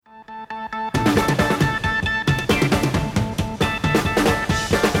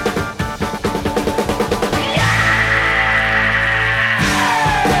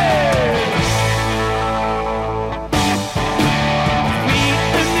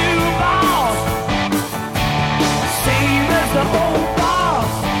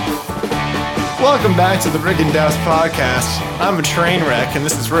Welcome back to the Rick and Dafs podcast. I'm a train wreck, and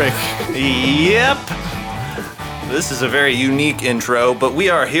this is Rick. Yep. This is a very unique intro, but we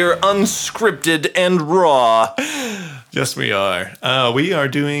are here unscripted and raw. Yes, we are. We are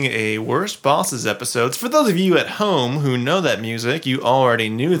doing a Worst Bosses episodes. For those of you at home who know that music, you already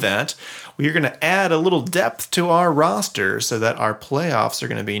knew that. We are going to add a little depth to our roster so that our playoffs are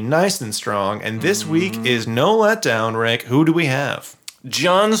going to be nice and strong. And this week is no letdown, Rick. Who do we have?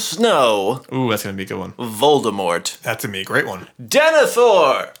 Jon Snow. Ooh, that's going to be a good one. Voldemort. That's going to be a great one.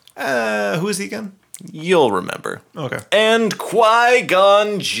 Denethor. Who is he again? You'll remember. Okay. And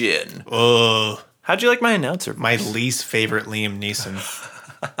Qui-Gon Jinn. Ugh. How'd you like my announcer? My least favorite Liam Neeson.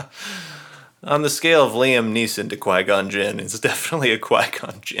 On the scale of Liam Neeson to Qui-Gon Jinn, it's definitely a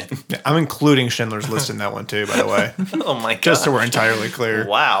Qui-Gon Jinn. Yeah, I'm including Schindler's List in that one too, by the way. Oh my god. Just so we're entirely clear.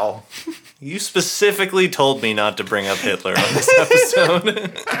 Wow. You specifically told me not to bring up Hitler on this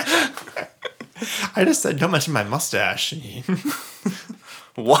episode. I just said, don't mention my mustache.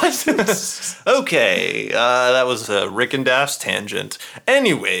 What? Okay, that was a Rick and Dafs tangent.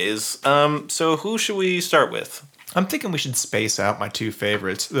 Anyways, so who should we start with? I'm thinking we should space out my two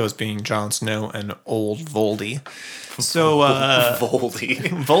favorites, those being Jon Snow and Old Voldy. So, Voldy.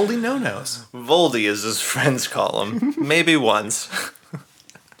 Voldy no-nos. Voldy, as his friends call him. Maybe once.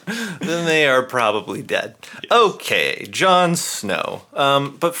 Then they are probably dead. Okay, Jon Snow.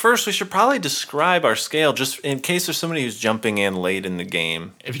 But first, we should probably describe our scale, just in case there's somebody who's jumping in late in the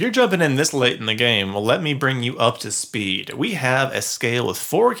game. If you're jumping in this late in the game, well, let me bring you up to speed. We have a scale with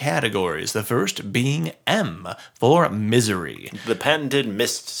 4 categories, the first being M, for misery. The patented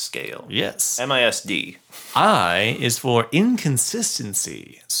MIST scale. Yes. MISD. I is for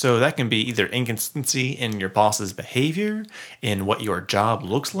inconsistency. So that can be either inconsistency in your boss's behavior, in what your job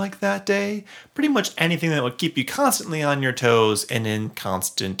looks like that day, pretty much anything that will keep you constantly on your toes and in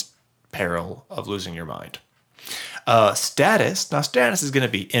constant peril of losing your mind. Status. Now, status is going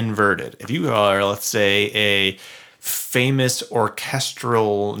to be inverted. If you are, let's say, a famous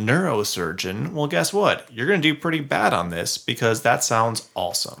orchestral neurosurgeon, well, guess what? You're going to do pretty bad on this because that sounds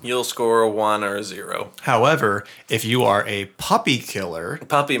awesome. You'll score a 1 or a 0. However, if you are a puppy killer,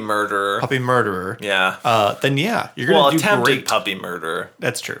 Puppy murderer. Yeah. Then yeah, you're going to do attempted great. puppy murder.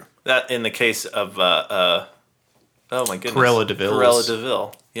 That's true. That in the case of oh my goodness, Cruella de Vil. Cruella de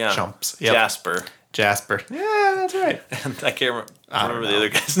Vil. Yeah. Chumps. Yep. Jasper. Yeah, that's right. And I can't remember the other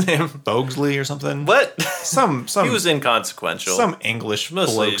guy's name. Bogsley or something. What? Some He was inconsequential. some English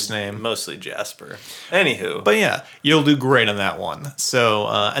bloke's name. Mostly Jasper. Anywho. But yeah, you'll do great on that one. So,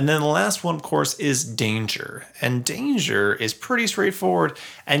 and then the last one, of course, is danger. And danger is pretty straightforward.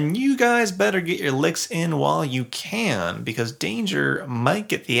 And you guys better get your licks in while you can, because danger might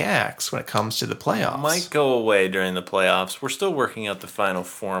get the axe when it comes to the playoffs. Might go away during the playoffs. We're still working out the final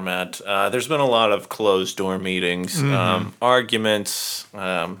format. There's been a lot of closed door meetings, arguments,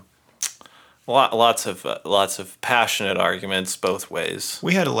 lots of passionate arguments both ways.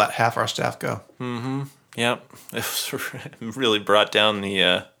 We had to let half our staff go. Yep, it really brought down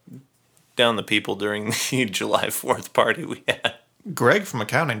the people during the July 4th party we had. Greg from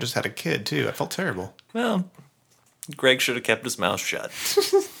accounting just had a kid too. I felt terrible. Well, Greg should have kept his mouth shut.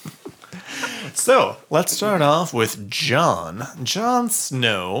 So let's start off with Jon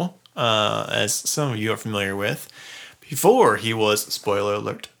Snow, as some of you are familiar with. Before he was, spoiler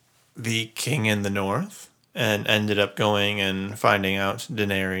alert, the king in the north, and ended up going and finding out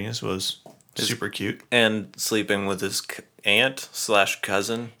Daenerys was super cute. And sleeping with his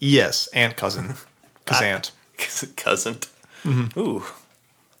aunt/cousin. Yes, aunt cousin. Cousin. Cousin. Mm-hmm. Ooh,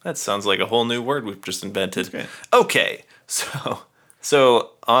 that sounds like a whole new word we've just invented. Okay. Okay, so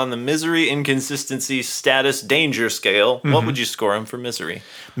on the misery, inconsistency, status, danger scale, what would you score him for misery?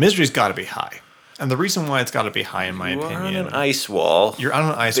 Misery's got to be high. And the reason why it's got to be high, in my opinion... You're on an ice wall. You're on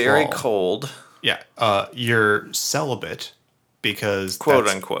an ice wall. Very cold. Yeah. You're celibate because quote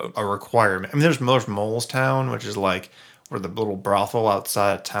that's unquote a requirement. I mean, there's Molestown, which is like where the little brothel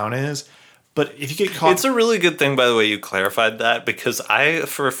outside of town is. But if you get caught... It's a really good thing, by the way, you clarified that, because I,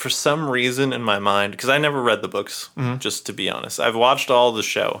 for some reason in my mind, because I never read the books, just to be honest. I've watched all the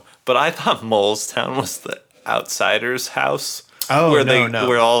show, but I thought Molestown was the outsider's house. Oh, where no.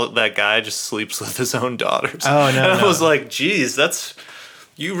 Where all that guy just sleeps with his own daughters. Oh, no, and I was like, geez,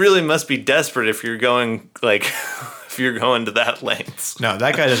 you really must be desperate if you're going, like, if you're going to that lengths. No,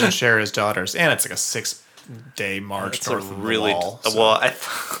 that guy doesn't share his daughters, and it's like a 6-day march north of the wall. So. Well, I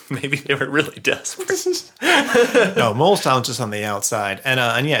thought maybe they were really desperate. No, Molestown's just on the outside.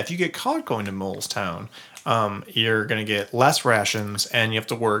 And yeah, if you get caught going to Molestown, you're going to get less rations, and you have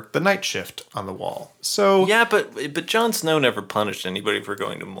to work the night shift on the wall. So Yeah, but Jon Snow never punished anybody for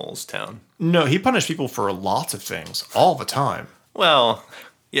going to Mole's Town. no, he punished people for lots of things all the time. Well,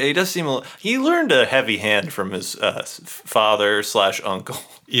 yeah, he does seem he learned a heavy hand from his father/uncle.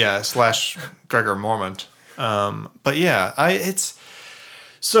 Yeah, slash Gregor Mormont. But yeah, it's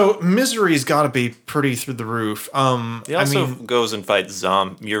so misery's got to be pretty through the roof. He also goes and fights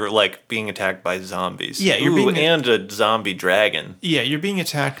You're like being attacked by zombies. Yeah, and a zombie dragon. Yeah, you're being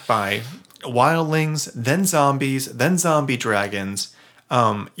attacked by wildlings, then zombies, then zombie dragons.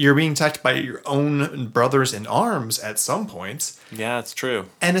 You're being attacked by your own brothers in arms at some points. Yeah, it's true.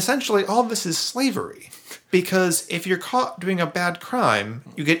 And essentially, all this is slavery. Because if you're caught doing a bad crime,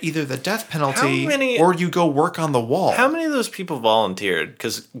 you get either the death penalty or you go work on the wall. How many of those people volunteered?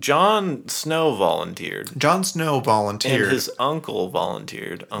 Because Jon Snow volunteered. Jon Snow volunteered. And his uncle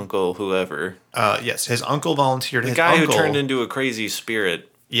volunteered. Uncle whoever. Yes, his uncle volunteered. The guy who turned into a crazy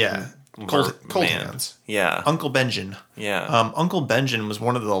spirit. Yeah. Cold hands. Yeah. Uncle Benjen. Yeah. Uncle Benjen was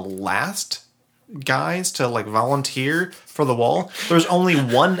one of the last guys to like volunteer for the wall. There was only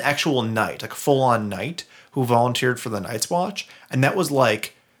one actual knight, like a full-on knight, who volunteered for the Night's Watch, and that was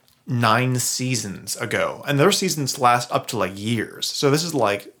like 9 seasons ago. And their seasons last up to like years. So this is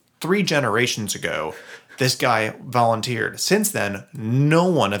like 3 generations ago. This guy volunteered. Since then, no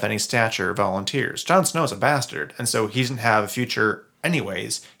one of any stature volunteers. Jon Snow's a bastard, and so he doesn't have a future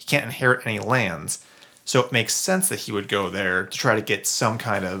anyways. He can't inherit any lands. So it makes sense that he would go there to try to get some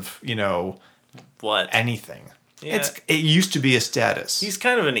kind of, anything. Yeah. It used to be a status. He's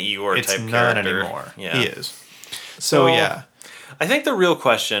kind of an Eeyore type character. It's not anymore. Yeah. He is. So, yeah. I think the real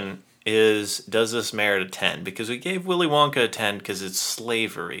question is, does this merit a 10? Because we gave Willy Wonka a 10 because it's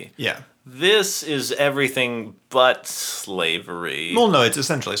slavery. Yeah. This is everything but slavery. Well, no, it's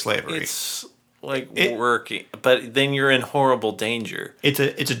essentially slavery. It's working, but then you're in horrible danger. It's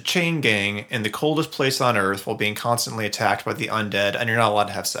a chain gang in the coldest place on Earth while being constantly attacked by the undead, and you're not allowed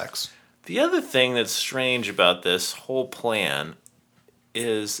to have sex. The other thing that's strange about this whole plan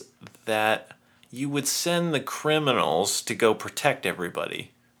is that you would send the criminals to go protect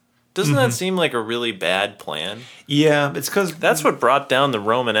everybody. Doesn't that seem like a really bad plan? Yeah, it's because... That's what brought down the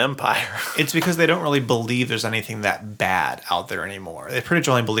Roman Empire. It's because they don't really believe there's anything that bad out there anymore. They pretty much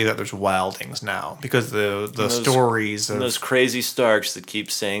only believe that there's wildlings now because the stories of... those crazy Starks that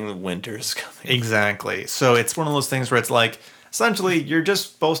keep saying the winter is coming. Exactly. So it's one of those things where it's like... Essentially, you're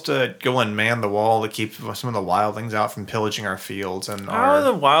just supposed to go and man the wall to keep some of the wildlings out from pillaging our fields and our How are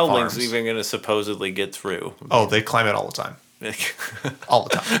the wildlings farms. even going to supposedly get through? Oh, they climb it all the time. All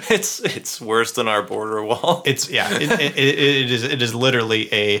the time. It's worse than our border wall. It is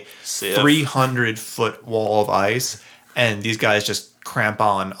literally a 300-foot wall of ice, and these guys just cramp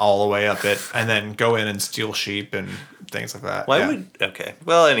on all the way up it, and then go in and steal sheep and things like that. Okay.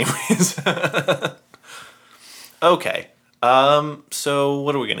 Well, anyways. Okay. So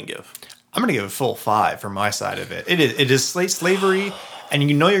what are we gonna give? I'm gonna give a full 5 for my side of it. It is slavery, and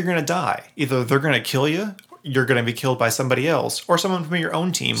you know you're gonna die. Either they're gonna kill you, you're gonna be killed by somebody else, or someone from your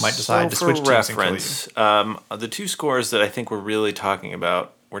own team might decide to switch teams and kill you. The 2 scores that I think we're really talking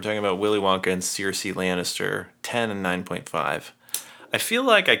about, we're talking about Willy Wonka and Cersei Lannister, 10 and 9.5. I feel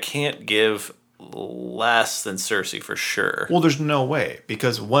like I can't give less than Cersei for sure. Well, there's no way,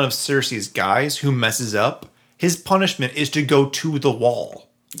 because one of Cersei's guys who messes up, his punishment is to go to the wall.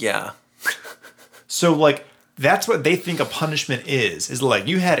 Yeah. So, like, that's what they think a punishment is like,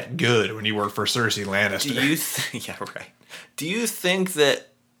 you had it good when you worked for Cersei Lannister. Yeah, right. Do you think that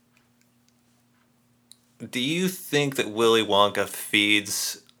Willy Wonka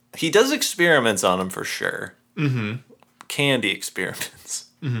feeds... He does experiments on him for sure. Mm-hmm. Candy experiments.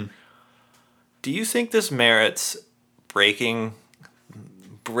 Mm-hmm. Do you think this merits breaking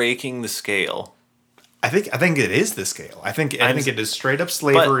the scale? I think it is the scale. I think it is straight up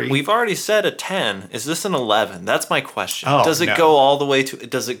slavery. But we've already said a 10. Is this an 11? That's my question. Oh, does it go all the way to?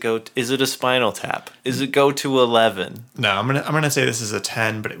 Is it a Spinal Tap? Is it go to 11? No, I'm gonna say this is a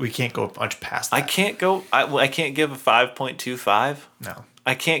 10, but we can't go much past that. I can't give a 5.25. No,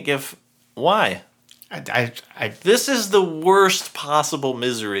 I can't give. Why? I This is the worst possible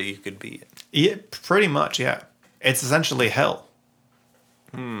misery you could be in. Yeah, pretty much. Yeah, it's essentially hell.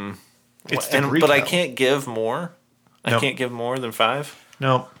 But I can't give more? Nope. I can't give more than 5?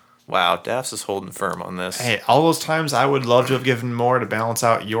 No. Wow, Dafs is holding firm on this. Hey, all those times I would love to have given more to balance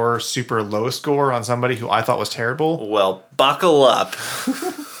out your super low score on somebody who I thought was terrible. Well, buckle up.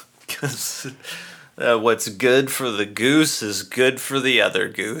 Because what's good for the goose is good for the other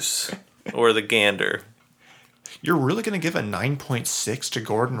goose. Or the gander. You're really going to give a 9.6 to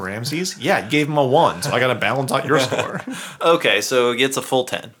Gordon Ramsay's? Yeah, you gave him a 1, so I got to balance out your score. Okay, so it gets a full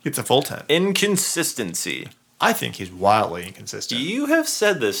 10. It's a full 10. Inconsistency. I think he's wildly inconsistent. You have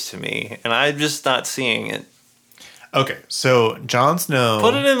said this to me, and I'm just not seeing it. Okay, so Jon Snow...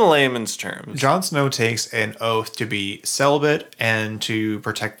 Put it in layman's terms. Jon Snow takes an oath to be celibate and to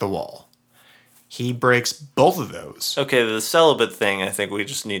protect the wall. He breaks both of those. Okay, the celibate thing I think we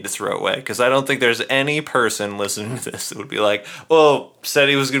just need to throw away, because I don't think there's any person listening to this that would be like, well, said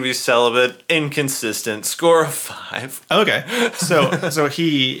he was going to be celibate, inconsistent, score of 5. Okay, so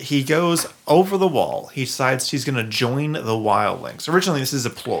he goes over the wall. He decides he's going to join the wildlings. Originally, this is a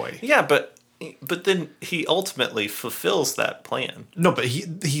ploy. Yeah, but then he ultimately fulfills that plan. No, but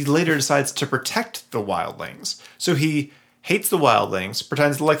he later decides to protect the wildlings. So he hates the wildlings,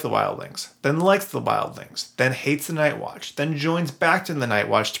 pretends to like the wildlings, then likes the wildlings, then hates the Night Watch, then joins back to the Night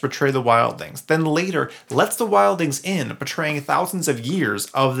Watch to betray the wildlings, then later lets the wildlings in, betraying thousands of years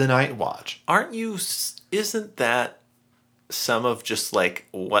of the Night Watch. Isn't that some of just like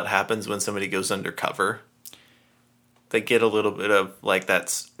what happens when somebody goes undercover? They get a little bit of like,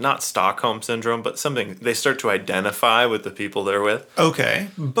 that's not Stockholm syndrome, but something, they start to identify with the people they're with. Okay,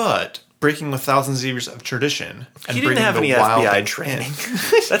 but breaking with thousands of years of tradition and he didn't have any FBI training.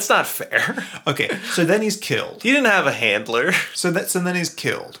 That's not fair. Okay, so then he's killed. He didn't have a handler. So then he's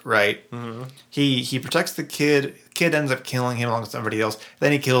killed, right? Mm-hmm. He protects the kid. Kid ends up killing him along with somebody else.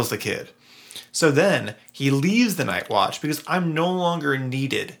 Then he kills the kid. So then he leaves the Night Watch because I'm no longer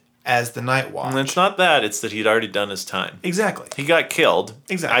needed as the Night Watch. And it's not that, it's that he'd already done his time. Exactly. He got killed.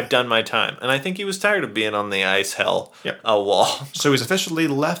 Exactly. I've done my time. And I think he was tired of being on the ice hell Yep. wall. So he's officially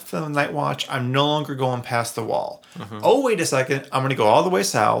left the Night Watch. I'm no longer going past the wall. Mm-hmm. Oh, wait a second. I'm going to go all the way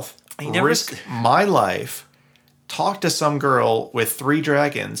south, risk my life, talk to some girl with 3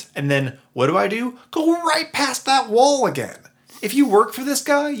 dragons, and then what do? Go right past that wall again. If you work for this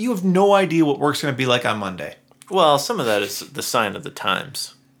guy, you have no idea what work's going to be like on Monday. Well, some of that is the sign of the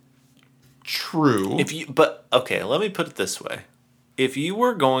times. True. But okay, let me put it this way. If you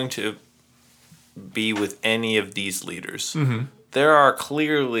were going to be with any of these leaders, mm-hmm. there are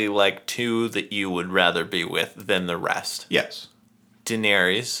clearly like 2 that you would rather be with than the rest. Yes.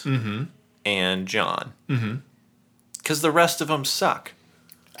 Daenerys mm-hmm. and Jon. Mm-hmm. Because the rest of them suck.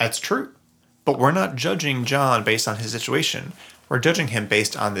 That's true. But we're not judging Jon based on his situation. We're judging him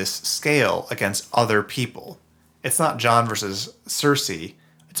based on this scale against other people. It's not Jon versus Cersei.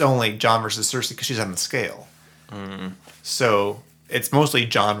 It's only Jon versus Cersei because she's on the scale. Mm. So it's mostly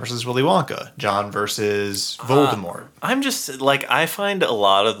Jon versus Willy Wonka. Jon versus Voldemort. I'm just, like, I find a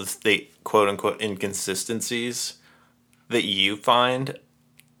lot of the quote-unquote inconsistencies that you find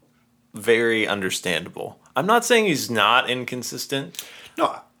very understandable. I'm not saying he's not inconsistent.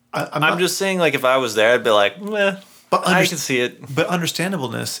 No, I'm just saying, like, if I was there, I'd be like, meh, but I can see it. But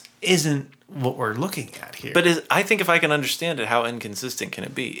understandableness isn't what we're looking at here. But I think if I can understand it, how inconsistent can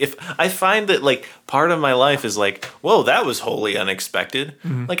it be? If I find that, like, part of my life is like, whoa, that was wholly unexpected.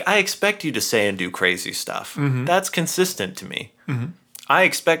 Mm-hmm. Like, I expect you to say and do crazy stuff. Mm-hmm. That's consistent to me. Mm-hmm. I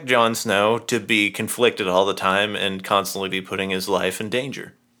expect Jon Snow to be conflicted all the time and constantly be putting his life in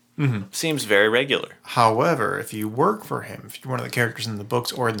danger. Mm-hmm. Seems very regular. However, if you work for him, if you're one of the characters in the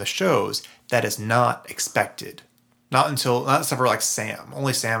books or in the shows, that is not expected. Not except for like Sam.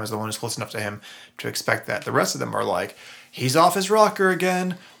 Only Sam is the one who's close enough to him to expect that. The rest of them are like, he's off his rocker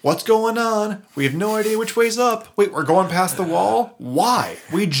again. What's going on? We have no idea which way's up. Wait, we're going past the wall? Why?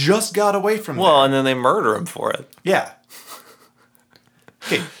 We just got away from there. Well, and then they murder him for it. Yeah.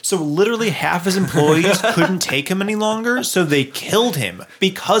 Okay, so literally half his employees couldn't take him any longer, so they killed him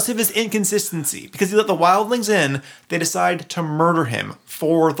because of his inconsistency. Because he let the wildlings in, they decide to murder him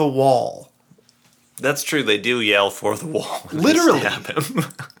for the wall. That's true. They do yell for the wall. Literally. Him.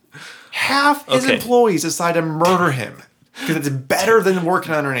 Half his employees decide to murder him because it's better than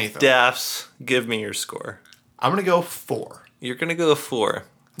working underneath him. Dafs, give me your score. I'm going to go 4. You're going to go 4.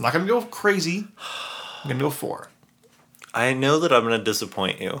 I'm not going to go crazy. I'm going to go 4. I know that I'm going to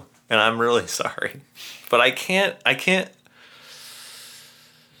disappoint you, and I'm really sorry. But I can't.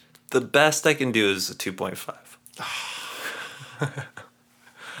 The best I can do is a 2.5.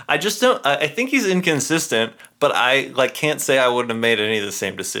 I just don't. I think he's inconsistent, but I can't say I wouldn't have made any of the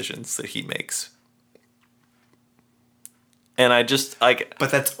same decisions that he makes. And I just like.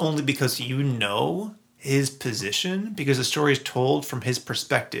 But that's only because you know his position, because the story is told from his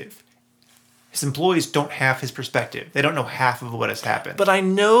perspective. His employees don't have his perspective. They don't know half of what has happened. But I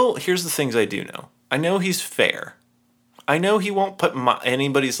know. Here's the things I do know. I know he's fair. I know he won't put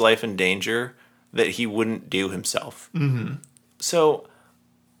anybody's life in danger that he wouldn't do himself. Mm-hmm. So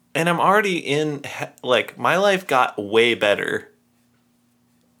And I'm already in, like, my life got way better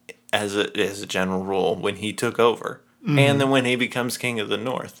as a general rule when he took over. And then when he becomes king of the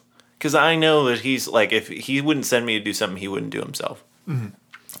North. Because I know that he's, like, if he wouldn't send me to do something he wouldn't do himself.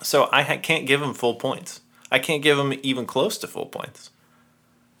 So I can't give him full points. I can't give him even close to full points.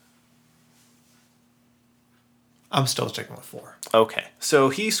 I'm still sticking with 4. Okay, so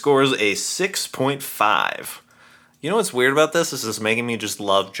he scores a 6.5. You know what's weird about this? This is making me just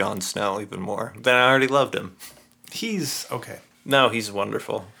love Jon Snow even more than I already loved him. He's okay. No, he's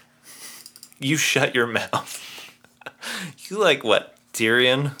wonderful. You shut your mouth. You like what?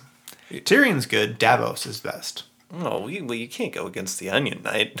 Tyrion? Tyrion's good. Davos is best. Oh, well, you can't go against the Onion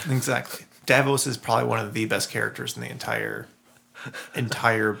Knight. Exactly. Davos is probably one of the best characters in the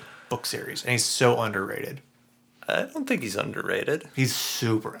entire book series, and he's so underrated. I don't think he's underrated. He's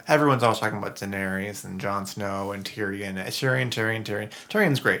super. Everyone's always talking about Daenerys and Jon Snow and Tyrion. Tyrion.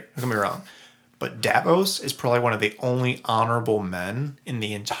 Tyrion's great. Don't get me wrong. But Davos is probably one of the only honorable men in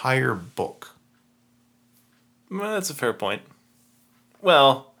the entire book. Well, that's a fair point.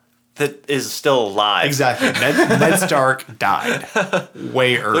 Well, that is still alive. Exactly. Ned Stark died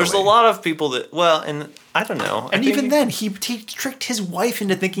way early. There's a lot of people that, well, and I don't know. And even then, he tricked his wife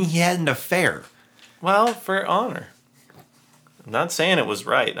into thinking he had an affair. Well, for honor. I'm not saying it was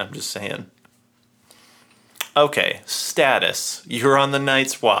right. I'm just saying. Okay, status. You're on the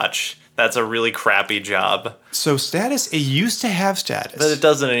Night's Watch. That's a really crappy job. So status, it used to have status. But it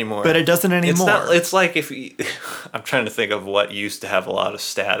doesn't anymore. It's like if you, I'm trying to think of what used to have a lot of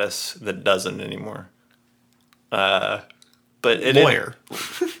status that doesn't anymore. But it lawyer.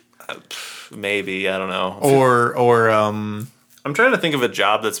 Maybe, I don't know. Or I'm trying to think of a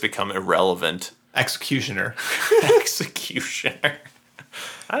job that's become irrelevant. Executioner. Executioner.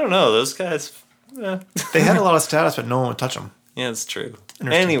 I don't know, those guys. They had a lot of status, but no one would touch them. Yeah, it's true.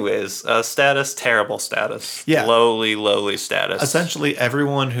 Anyways, status, terrible status. Yeah. Lowly status. Essentially,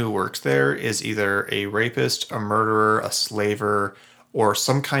 everyone who works there is either a rapist, a murderer, a slaver, or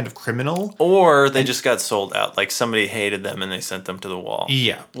some kind of criminal. Or they just got sold out. Like, somebody hated them and they sent them to the wall.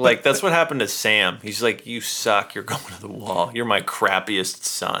 Yeah. Like, that's what happened to Sam. He's like, you suck, you're going to the wall. You're my crappiest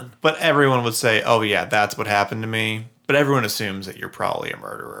son. But everyone would say, oh yeah, that's what happened to me. But everyone assumes that you're probably a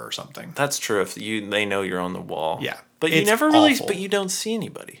murderer or something. That's true. If they know you're on the wall. Yeah. But you never really, but you don't see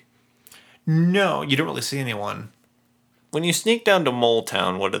anybody. No, you don't really see anyone. When you sneak down to Mole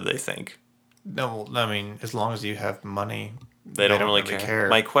Town, what do they think? No, I mean, as long as you have money, they don't really care.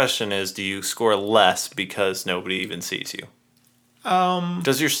 My question is, do you score less because nobody even sees you?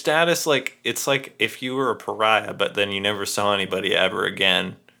 Does your status, like, it's like if you were a pariah, but then you never saw anybody ever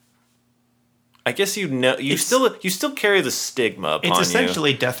again. I guess you still carry the stigma upon you. It's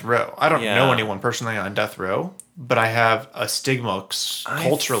essentially death row. I don't know anyone personally on death row, but I have a stigma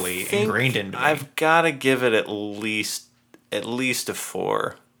culturally ingrained into me. I've got to give it at least a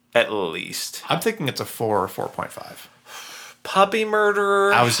 4. At least. I'm thinking it's a 4 or 4.5. Puppy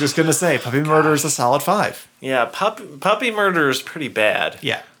murderer. I was just gonna say puppy murder is a solid 5. Yeah, puppy murder is pretty bad.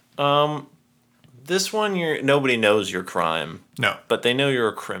 Yeah. This one, nobody knows your crime. No. But they know you're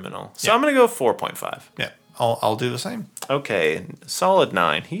a criminal. So I'm going to go 4.5. Yeah. I'll do the same. Okay. Solid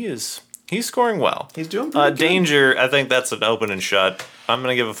 9. He's scoring well. He's doing pretty good. Danger, I think that's an open and shut. I'm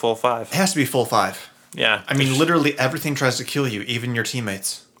going to give a full 5. It has to be full 5. Yeah. I mean, literally everything tries to kill you, even your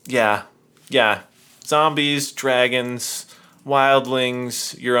teammates. Yeah. Yeah. Zombies, dragons,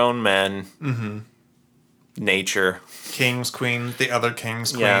 wildlings, your own men. Mm-hmm. Nature. Kings, queens, the other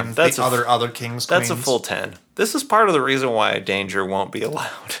kings, queens, that's other kings, queens. That's a full 10. This is part of the reason why Danger won't be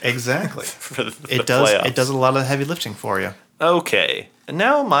allowed. Exactly. for the playoffs. It It does a lot of heavy lifting for you. Okay. And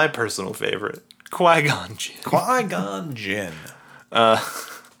now my personal favorite, Qui-Gon Jinn. Qui-Gon Jinn. I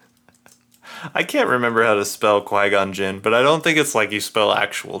can't remember how to spell Qui-Gon Jinn, but I don't think it's like you spell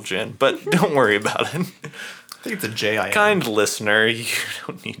actual Jinn. But don't worry about it. I think it's a J-I-N. Kind listener, you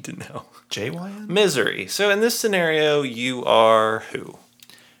don't need to know. J-Y-N? Misery. So in this scenario, you are who?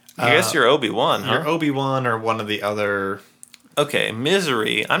 I guess you're Obi-Wan, huh? You're Obi-Wan or one of the other... Okay,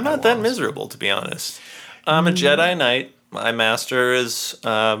 Misery. I'm not that miserable, to be honest. I'm a Jedi Knight. My master is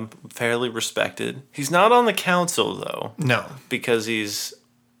fairly respected. He's not on the council, though. No. Because he's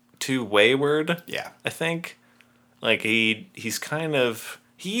too wayward, yeah, I think. Like, he's kind of...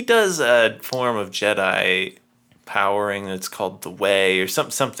 He does a form of Jedi powering that's called the Way, or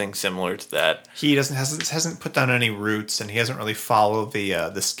something similar to that. He hasn't put down any roots, and he hasn't really followed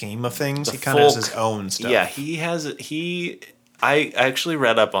the scheme of things. He kind of has his own stuff. Yeah, I actually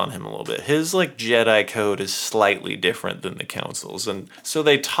read up on him a little bit. His like Jedi code is slightly different than the Council's, and so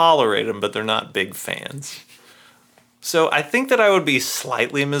they tolerate him, but they're not big fans. So I think that I would be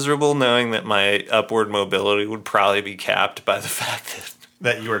slightly miserable knowing that my upward mobility would probably be capped by the fact that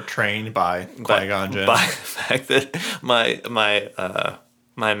That you were trained by Qui-Gon Jinn. by the fact that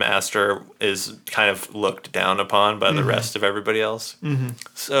my master is kind of looked down upon by the rest of everybody else. Mm-hmm.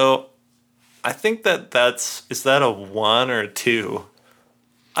 So I think is that a 1 or a 2?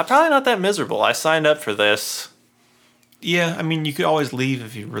 I'm probably not that miserable. I signed up for this. Yeah, I mean, you could always leave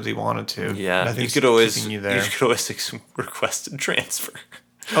if you really wanted to. Yeah, I think you could always request a transfer.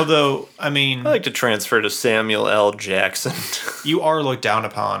 Although, I mean, I like to transfer to Samuel L. Jackson. you are looked down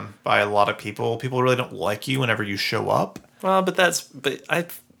upon by a lot of people. People really don't like you whenever you show up. Well,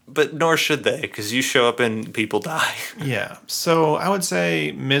 but nor should they, because you show up and people die. Yeah, so I would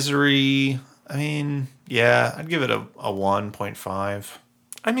say misery. I mean, yeah, I'd give it a 1.5.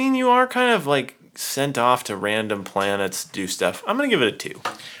 I mean, you are kind of like sent off to random planets to do stuff. I'm gonna give it a 2.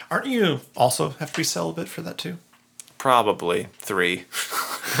 Aren't you also have to be celibate for that too? Probably 3.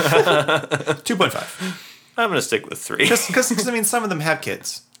 2.5. I'm gonna stick with 3. Because I mean, some of them have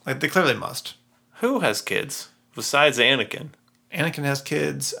kids. Like they clearly must. Who has kids besides Anakin? Anakin has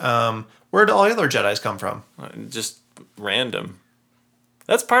kids. Where do all the other Jedis come from? Just random.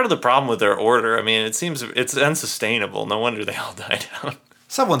 That's part of the problem with their order. I mean, it seems it's unsustainable. No wonder they all died out.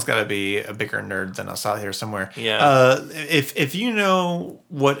 Someone's got to be a bigger nerd than us out here somewhere. Yeah. If you know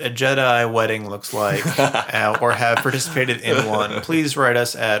what a Jedi wedding looks like or have participated in one, please write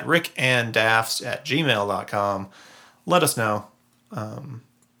us at rickanddafs@gmail.com. Let us know.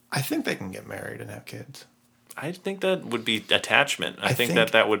 I think they can get married and have kids. I think that would be attachment. I think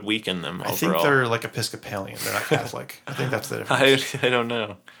that would weaken them overall. I think they're like Episcopalian. They're not Catholic. I think that's the difference. I don't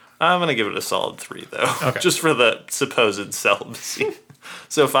know. I'm going to give it a solid 3, though. Okay. Just for the supposed celibacy.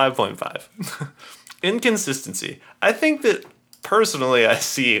 So 5.5. Inconsistency. I think that, personally, I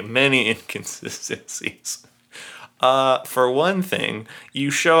see many inconsistencies. For one thing,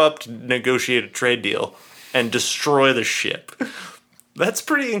 you show up to negotiate a trade deal and destroy the ship. That's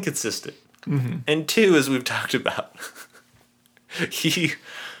pretty inconsistent. Mm-hmm. And 2, as we've talked about, he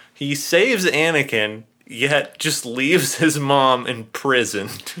saves Anakin, yet just leaves his mom in prison.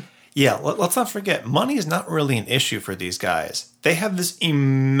 Yeah, let's not forget, money is not really an issue for these guys. They have this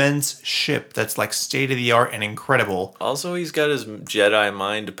immense ship that's like state-of-the-art and incredible. Also, he's got his Jedi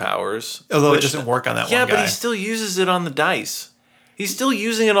mind powers. Although it doesn't work on that one guy. Yeah, but he still uses it on the dice. He's still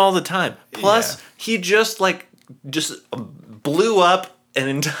using it all the time. Plus, he just blew up an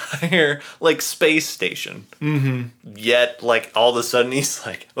entire space station. Mm-hmm. Yet all of a sudden he's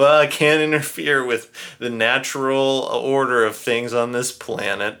like, well, I can't interfere with the natural order of things on this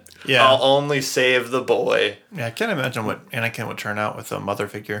planet. Yeah. I'll only save the boy. Yeah, I can't imagine what Anakin would turn out with a mother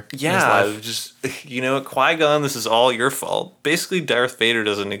figure. Yeah, just, Qui-Gon, this is all your fault. Basically, Darth Vader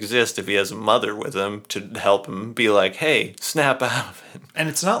doesn't exist if he has a mother with him to help him be like, hey, snap out of it. And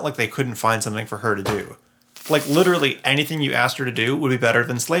it's not like they couldn't find something for her to do. Like, literally anything you asked her to do would be better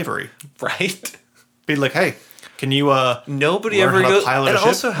than slavery. Right? Be like, hey, can you nobody ever goes, and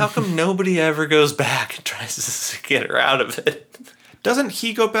also, how come nobody ever goes back and tries to get her out of it? Doesn't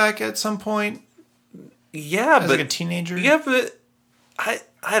he go back at some point? Yeah, as like a teenager? Yeah, but I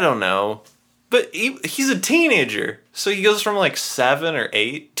don't know. But he's a teenager. So he goes from 7 or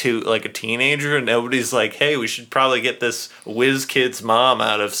 8 to a teenager, and nobody's like, hey, we should probably get this whiz kid's mom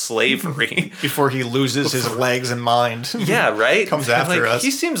out of slavery. Before he loses his legs and mind. Yeah, right? Comes after us. He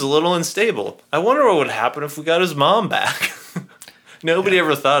seems a little unstable. I wonder what would happen if we got his mom back. Nobody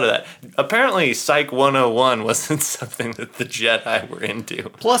ever thought of that. Apparently, Psych 101 wasn't something that the Jedi were into.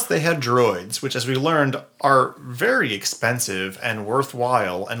 Plus, they had droids, which, as we learned, are very expensive and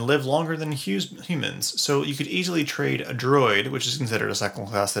worthwhile and live longer than humans. So you could easily trade a droid, which is considered a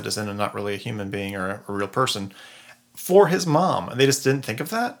second-class citizen and not really a human being or a real person, for his mom. And they just didn't think of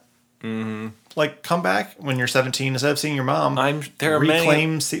that? Mm-hmm. Come back when you're 17, instead of seeing your mom,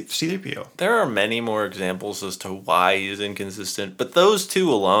 reclaim C-3PO. There are many more examples as to why he's inconsistent, but those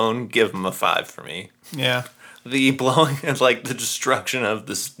 2 alone give him a 5 for me. Yeah. The blowing and the destruction of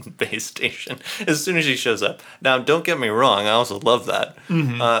the space station as soon as he shows up. Now, don't get me wrong, I also love that.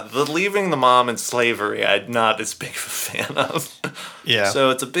 Mm-hmm. The leaving the mom in slavery, I'm not as big of a fan of. Yeah.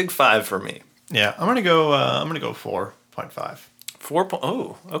 So it's a big 5 for me. Yeah, I'm gonna go 4.5. 4.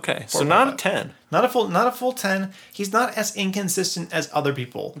 Oh, okay. So not a 10. Not a full 10. He's not as inconsistent as other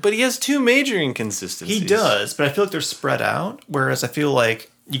people. But he has 2 major inconsistencies. He does, but I feel like they're spread out. Whereas I feel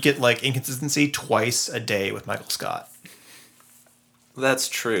like you get inconsistency twice a day with Michael Scott. That's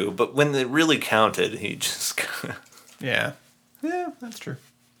true, but when it really counted, he just Yeah, that's true.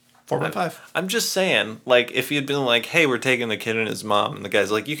 4.5. I'm just saying, like, if he had been like, hey, we're taking the kid and his mom, and the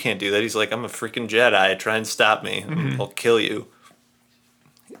guy's like, you can't do that. He's like, I'm a freaking Jedi. Try and stop me. I'll kill you.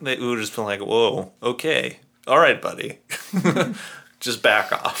 They would have just been like, whoa, okay. All right, buddy. Just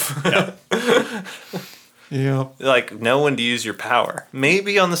back off. Yeah. Like, know when to use your power.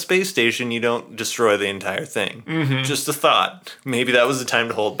 Maybe on the space station you don't destroy the entire thing. Just a thought. Maybe that was the time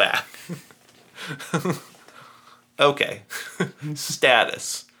to hold back. Okay.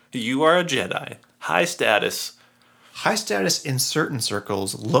 Status. You are a Jedi. High status. High status in certain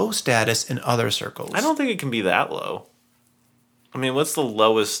circles, low status in other circles. I don't think it can be that low. I mean, what's the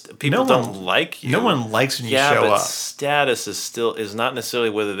lowest? People No one- don't like you. No one likes when you Yeah, show but up. status is not necessarily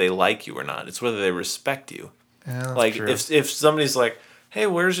whether they like you or not. It's whether they respect you. Yeah, that's Like true. if somebody's like, "Hey,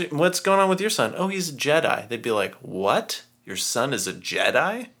 what's going on with your son?" "Oh, he's a Jedi." They'd be like, "What? Your son is a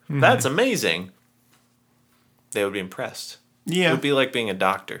Jedi? That's amazing." They would be impressed. It Yeah. would be like being a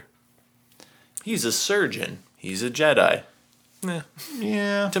doctor. He's a surgeon. He's a Jedi.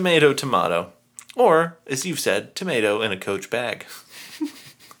 Yeah. Tomato, tomato. Or, as you've said, tomato in a Coach bag.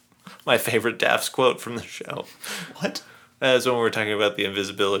 My favorite Dafs quote from the show. What? That's when we were talking about the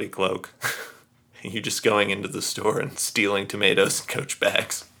invisibility cloak. You just going into the store and stealing tomatoes in Coach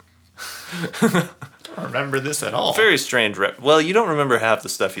bags. I don't remember this at all. Very strange. Well, you don't remember half the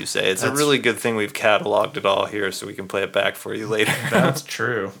stuff you say. It's a That's- really good thing we've cataloged it all here so we can play it back for you later. That's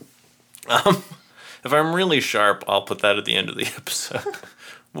true. If I'm really sharp, I'll put that at the end of the episode.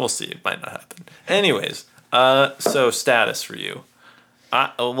 We'll see. It might not happen. Anyways, so status for you.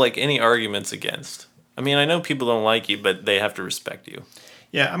 Like any arguments against? I mean, I know people don't like you, but they have to respect you.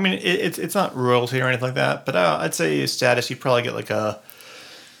 Yeah, I mean, it's not royalty or anything like that, but I'd say status, you probably get like a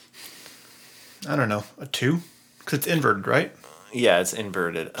 2? Because it's inverted, right? Yeah, it's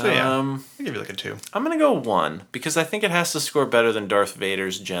inverted. So yeah, I'll give you like a 2. I'm going to go 1 because I think it has to score better than Darth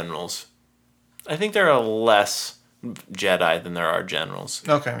Vader's generals. I think there are less Jedi than there are generals.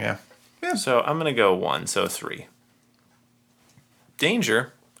 Okay, yeah. Yeah. So I'm going to go 1, so 3.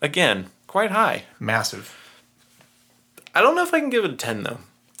 Danger, again, quite high. Massive. I don't know if I can give it a 10, though.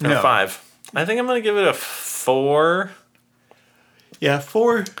 Or No. 5. I think I'm going to give it a 4. Yeah,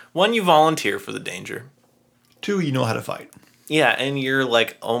 4. 1, you volunteer for the danger. 2, you know how to fight. Yeah, and you're,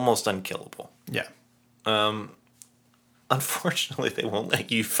 like, almost unkillable. Yeah. Unfortunately, they won't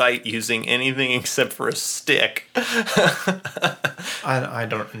let you fight using anything except for a stick. I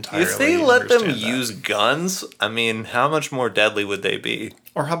don't entirely If they let them understand that. use guns, I mean, how much more deadly would they be?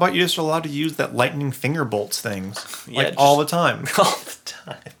 Or how about you just allowed to use that lightning finger bolts things? Yeah, Like all the time. All the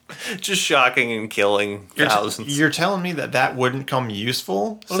time. Just shocking and killing thousands. You're telling me that wouldn't come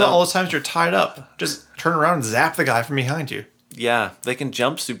useful? What So- about all the times you're tied up? Just turn around and zap the guy from behind you. Yeah, they can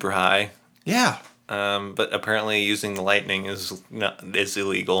jump super high. Yeah. But apparently using the lightning is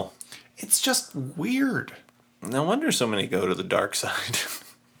illegal. It's just weird. No wonder so many go to the dark side.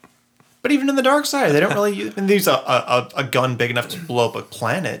 But even in the dark side, they don't really use a gun big enough to blow up a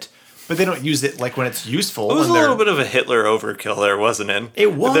planet. But they don't use it like when it's useful. It was a when they're- little bit of a Hitler overkill there, wasn't it?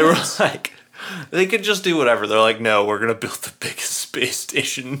 It was. They were like, they could just do whatever. They're like, no, we're going to build the biggest space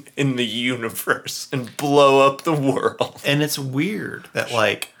station in the universe and blow up the world. And it's weird that,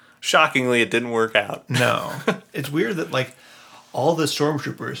 like, Shockingly, it didn't work out. no. It's weird that, like, all the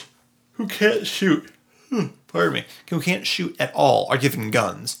stormtroopers who can't shoot, pardon me, who can't shoot at all are given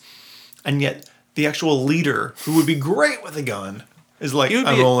guns. And yet, the actual leader, who would be great with a gun, is like, He would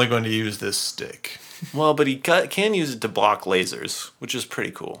I'm be- only going to use this stick. Well, but he can use it to block lasers, which is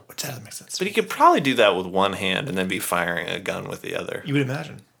pretty cool. Which doesn't make sense. But he could probably do that with one hand and then be firing a gun with the other. You would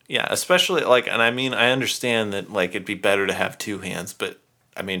imagine. Yeah, especially, like, and I mean, I understand that, like, it'd be better to have two hands, but,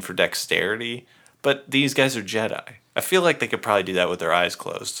 I mean, for dexterity. But these guys are Jedi. I feel like they could probably do that with their eyes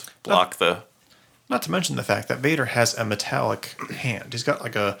closed. Block the... Not to mention the fact that Vader has a metallic hand. He's got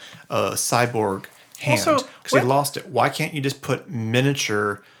like a cyborg hand Also, because he lost it. Why can't you just put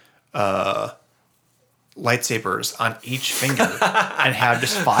miniature lightsabers on each finger and have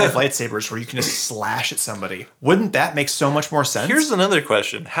just 5 lightsabers where you can just slash at somebody? Wouldn't that make so much more sense? Here's another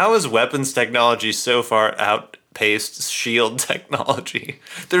question. How is weapons technology so far outpaced shield technology?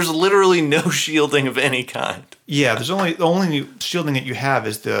 There's literally no shielding of any kind. Yeah, the only shielding that you have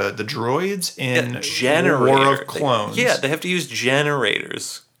is the droids in War of Clones. They have to use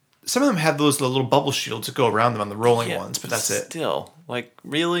generators. Some of them have those little bubble shields that go around them on the rolling ones, but that's it. Still, like,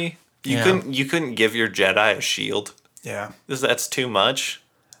 really? Yeah. You couldn't give your Jedi a shield? Yeah. That's too much?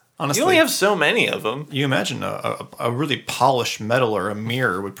 Honestly, You only have so many of them. you imagine a really polished metal or a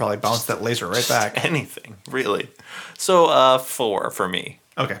mirror would probably bounce that laser right back. Anything, really. So, 4 for me.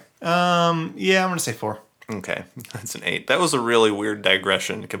 Okay. Yeah, I'm gonna say 4. Okay, that's an 8. That was a really weird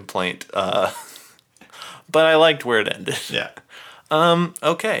digression complaint, but I liked where it ended. Yeah.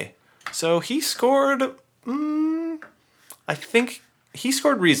 Okay, so he scored, I think he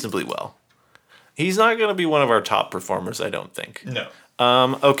scored reasonably well. He's not going to be one of our top performers, I don't think. No.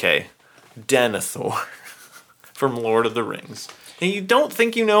 Okay, Denethor from Lord of the Rings. And you don't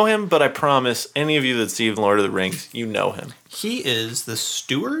think you know him, but I promise any of you that see Lord of the Rings, you know him. He is the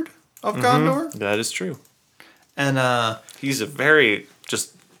steward of Gondor. That is true. And He's a very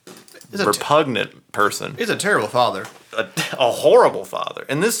just a repugnant person. he's a terrible father. A horrible father.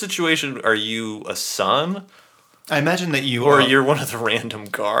 In this situation, are you a son? I imagine that you Or you're one of the random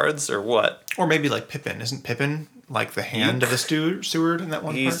guards, or what? or maybe like Pippin. Isn't Pippin like the hand of the steward in that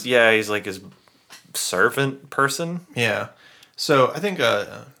one part? Yeah, he's like his servant person. Yeah. So I think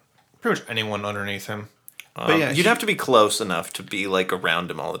pretty much anyone underneath him. But yeah, You'd have to be close enough to be like around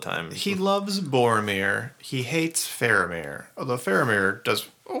him all the time. he loves Boromir. He hates Faramir. Although Faramir does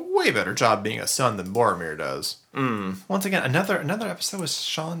a way better job being a son than Boromir does. Once again, another episode with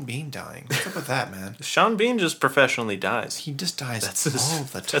Sean Bean dying. What's up with that, man? Sean Bean just professionally dies. He just dies all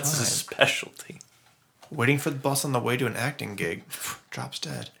the time. That's his specialty. Waiting for the bus on the way to an acting gig. Drops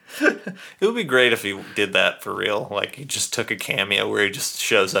dead. It would be great if he did that for real. Like he just took a cameo where he just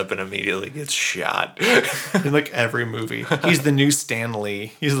shows up and immediately gets shot. In like every movie. He's the new Stan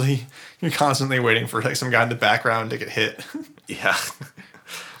Lee. You're constantly waiting for like some guy in the background to get hit. Yeah.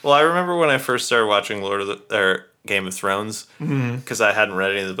 Well, I remember when I first started watching Game of Thrones because I hadn't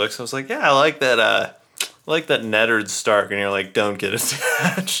read any of the books. I was like, yeah, I like that. Like that Neddard Stark, and you're like, don't get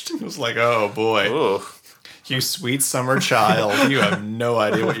attached. It was like, oh boy. Ooh. You sweet summer child. You have no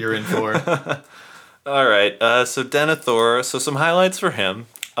idea what you're in for. All right. So Denethor. So some highlights for him.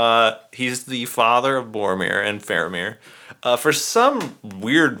 He's the father of Boromir and Faramir. For some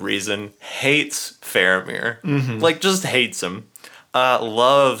weird reason, hates Faramir. Like, just hates him.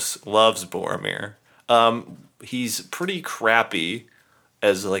 Loves Boromir. He's pretty crappy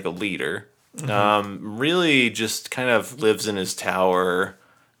as, like, a leader. Really just kind of lives in his tower,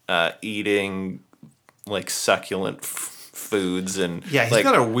 eating like succulent foods and Yeah, he's like,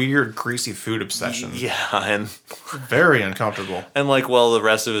 got a weird greasy food obsession. yeah, and Very uncomfortable. and like while the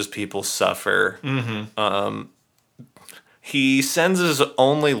rest of his people suffer, he sends his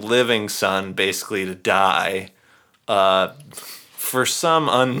only living son basically to die, for some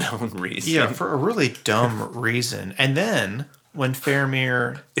unknown reason. Yeah, for a really dumb reason. And then when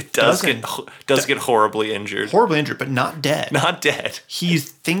Faramir It does get horribly injured. horribly injured, but not dead. Not dead. He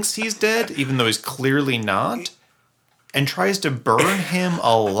thinks he's dead, even though he's clearly not, and tries to burn him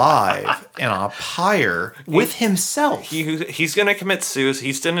alive in a pyre with himself. He's gonna commit suicide.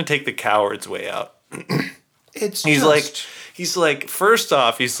 He's gonna take the coward's way out. He's like, first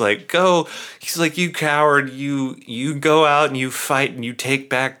off, he's like, you coward, you go out and you fight and you take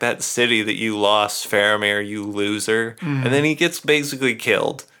back that city that you lost, Faramir, you loser. And then he gets basically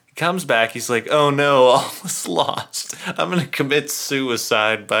killed. He comes back, he's like, oh no, all is lost. I'm going to commit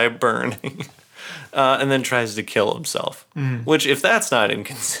suicide by burning. And then tries to kill himself. Which, if that's not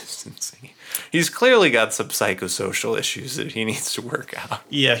inconsistency, he's clearly got some psychosocial issues that he needs to work out.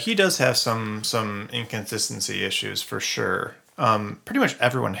 Yeah, he does have some inconsistency issues for sure. Pretty much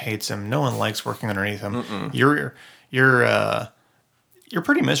everyone hates him. No one likes working underneath him. You're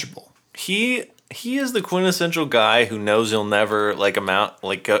pretty miserable. He is the quintessential guy who knows he'll never get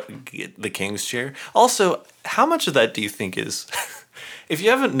the king's chair. Also, how much of that do you think is? If you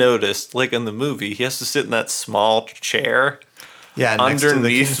haven't noticed, like in the movie, he has to sit in that small chair. Yeah,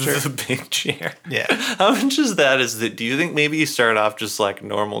 underneath next to the big chair. Yeah. How much is that? Do you think maybe you start off just like a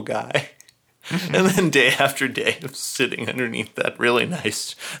normal guy? And then day after day of sitting underneath that really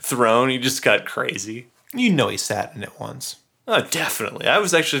nice throne, he just got crazy. You know he sat in it once. Oh, definitely. I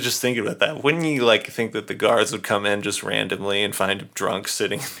was actually just thinking about that. Wouldn't you like think that the guards would come in just randomly and find him drunk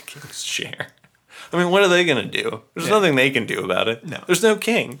sitting in the king's chair? I mean, what are they going to do? There's nothing they can do about it. No. There's no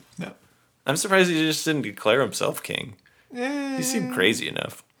king. No. I'm surprised he just didn't declare himself king. He seemed crazy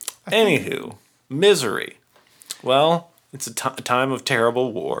enough. Anywho, misery. Well, it's a time of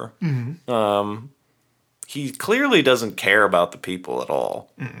terrible war. He clearly doesn't care about the people at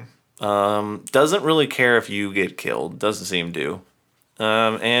all. Doesn't really care if you get killed. Doesn't seem to.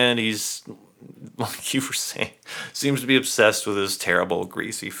 And he's, like you were saying, seems to be obsessed with his terrible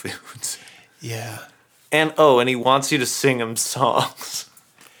greasy foods. Yeah. And he wants you to sing him songs.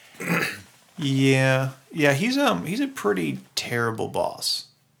 Yeah. Yeah, he's a pretty terrible boss.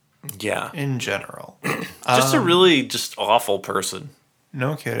 Yeah. In general. Just a really just awful person.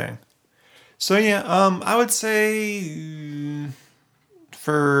 No kidding. So yeah, I would say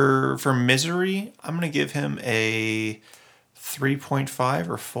For misery, I'm gonna give him a 3.5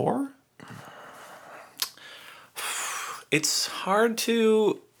 or 4. It's hard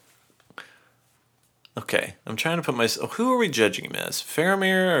to... Okay, I'm trying to put myself... Who are we judging him as?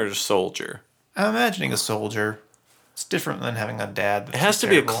 Faramir or soldier? I'm imagining a soldier. It's different than having a dad. It has to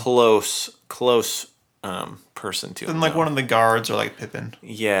be a close person to him. Than like one of the guards or like Pippin.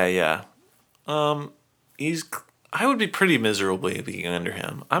 Yeah. He's... I would be pretty miserable being under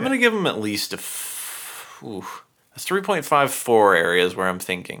him. I'm going to give him at least a 3.54 areas where I'm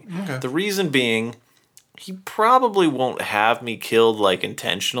thinking. Okay. The reason being, he probably won't have me killed like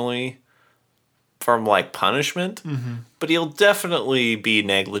intentionally from like punishment, but he'll definitely be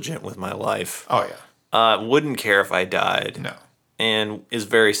negligent with my life. Oh yeah. Wouldn't care if I died. No. And is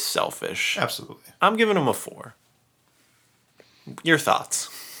very selfish. Absolutely. I'm giving him a 4. Your thoughts?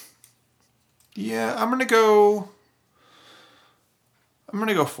 Yeah, I'm gonna go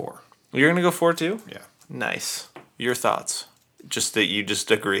 4. You're gonna go 4 too? Yeah. Nice. Your thoughts? Just that you just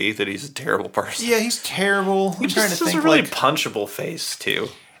agree that he's a terrible person. Yeah, he's terrible. He just has a really punchable face too.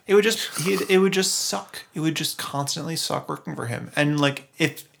 It would just suck. It would just constantly suck working for him. And like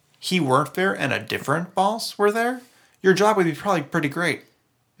if he weren't there and a different boss were there, your job would be probably pretty great.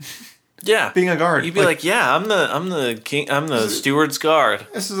 Yeah, being a guard. You'd be like, yeah, I'm the king. I'm the steward's guard.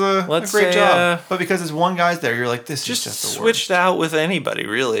 This is a great job. But because there's one guy's there, you're like, this is just the worst. Switched out with anybody,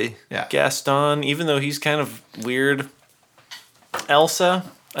 really. Yeah. Gaston, even though he's kind of weird. Elsa,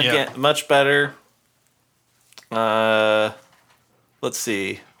 again, much better. Let's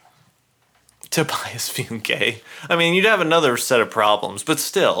see. Tobias being gay. I mean, you'd have another set of problems, but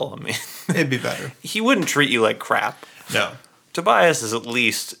still, I mean, it'd be better. He wouldn't treat you like crap. No. Tobias is at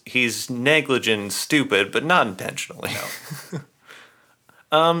least, he's negligent and stupid, but not intentionally.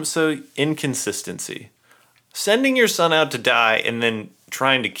 No. So inconsistency. Sending your son out to die and then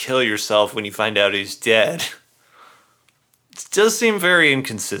trying to kill yourself when you find out he's dead. It does seem very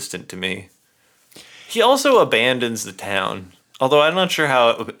inconsistent to me. He also abandons the town. Although I'm not sure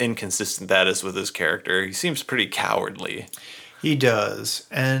how inconsistent that is with his character. He seems pretty cowardly. He does.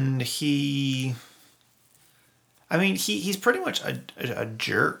 And he's pretty much a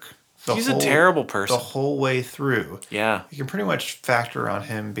jerk. He's a terrible person. The whole way through. Yeah. You can pretty much factor on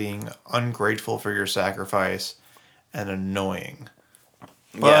him being ungrateful for your sacrifice and annoying.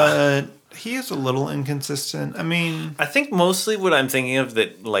 But he is a little inconsistent. I mean, I think mostly what I'm thinking of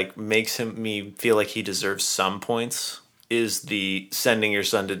that like makes me feel like he deserves some points is the sending your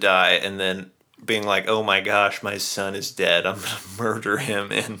son to die and then being like, oh my gosh, my son is dead. I'm going to murder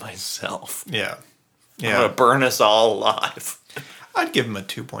him and myself. Yeah. I'm going to burn us all alive. I'd give him a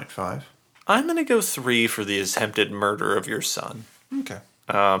 2.5. I'm going to go 3 for the attempted murder of your son. Okay.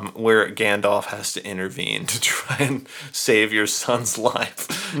 Where Gandalf has to intervene to try and save your son's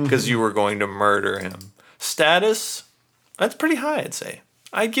life because you were going to murder him. Status, that's pretty high, I'd say.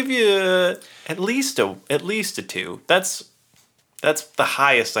 I'd give you at least a 2. That's the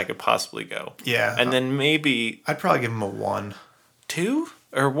highest I could possibly go. Yeah. And then maybe I'd probably give him a 1. 2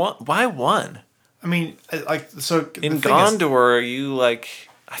 or 1? Why 1? I mean, like, so in Gondor, are you like?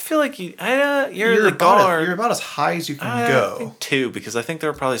 I feel like you're the about guard. You're about as high as you can go. I think 2 because I think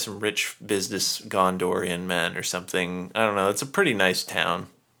there are probably some rich business Gondorian men or something. I don't know. It's a pretty nice town.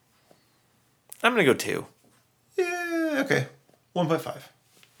 I'm gonna go 2. Yeah. Okay. 1.5.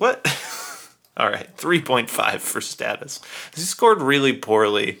 What? All right, 3.5 for status. He scored really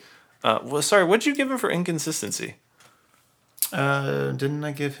poorly. Sorry, what'd you give him for inconsistency? Didn't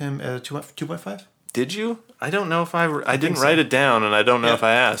I give him a 2.5? Did you? I don't know if I didn't write it down, and I don't know if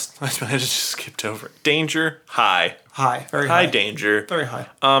I asked. I just skipped over it. Danger, high. High, very high. High danger. Very high.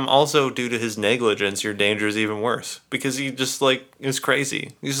 Also, due to his negligence, your danger is even worse. Because he just, is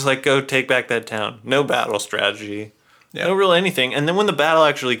crazy. He's just like, go take back that town. No battle strategy. Yeah. No real anything. And then when the battle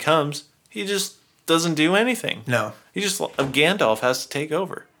actually comes, he just doesn't do anything. No. Gandalf has to take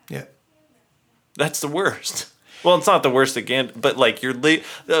over. Yeah. That's the worst. Well, it's not the worst again, but it'd be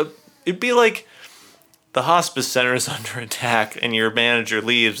like the hospice center is under attack and your manager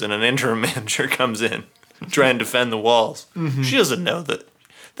leaves and an interim manager comes in trying to defend the walls. Mm-hmm. She doesn't know that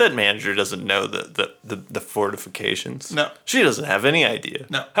manager doesn't know the fortifications. No. She doesn't have any idea.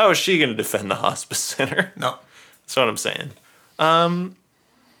 No. How is she going to defend the hospice center? No. That's what I'm saying. I'm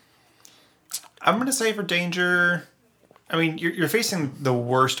going to say for danger, I mean, you're facing the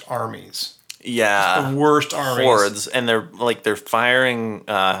worst armies. Yeah, the worst armies. Hordes, and they're firing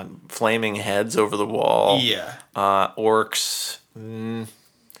flaming heads over the wall. Yeah, orcs. I'm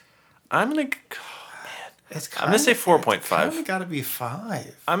gonna say 4.5. It's kind of got to be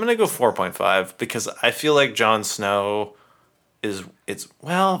 5. I'm gonna go 4.5 because I feel like Jon Snow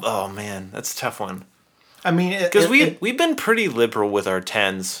oh man, that's a tough one. I mean, Because we've been pretty liberal with our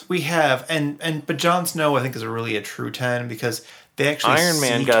 10s. we have, but Jon Snow I think is really a true 10 because they actually Iron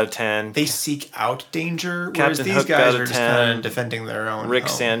Man got a 10. They seek out danger, whereas Captain these Hook guys got a are just 10. kind of defending their own. Rick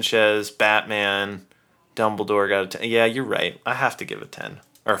home. Sanchez, Batman, Dumbledore got a 10. Yeah, you're right. I have to give a 10.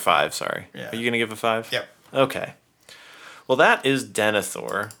 Or 5, sorry. Yeah. Are you going to give a 5? Yep. Okay. Well, that is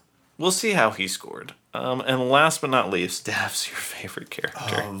Denethor. We'll see how he scored. And last but not least, Daph's your favorite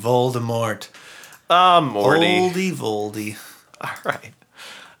character. Oh, Voldemort. Morty. Voldy. All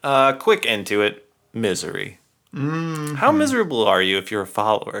right. Quick into it. Misery. Mm-hmm. How miserable are you if you're a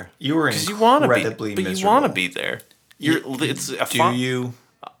follower? You were incredibly miserable. You want to be there. Do you?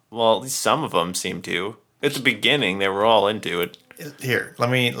 Well, at least some of them seem to. At the beginning, they were all into it. Here,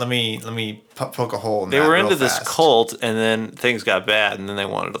 let me poke a hole in that. They were into this fast. cult, and then things got bad, and then they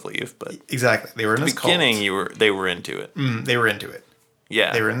wanted to leave. But exactly, they were in this cult. At the beginning, they were into it. They were into it.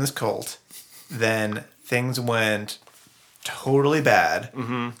 Yeah, they were in this cult. Then things went totally bad,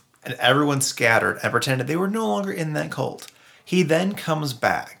 and everyone scattered and pretended they were no longer in that cult. He then comes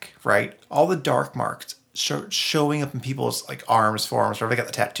back, right? All the dark marks showing up in people's like arms, forearms, wherever they got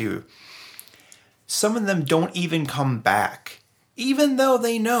the tattoo. Some of them don't even come back. Even though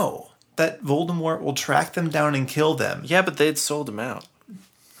they know that Voldemort will track them down and kill them. Yeah, but they'd sold him out.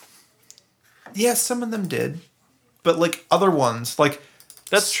 Yeah, some of them did. But, like, other ones, like...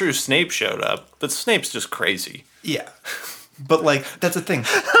 That's true, Snape showed up. But Snape's just crazy. Yeah. But, like, that's the thing.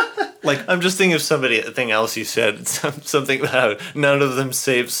 Like, I'm just thinking of something else you said. Something about how none of them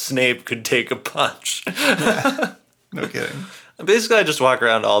save Snape could take a punch. Yeah. No kidding. Basically, I just walk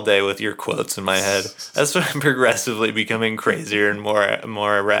around all day with your quotes in my head. That's why I'm progressively becoming crazier and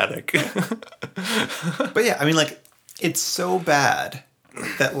more erratic. But yeah, I mean, like, it's so bad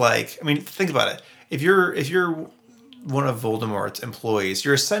that, like, I mean, think about it. If you're one of Voldemort's employees,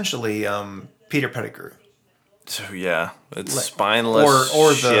 you're essentially Peter Pettigrew. So yeah, it's spineless,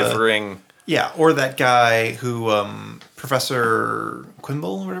 or shivering. Yeah, or that guy who Professor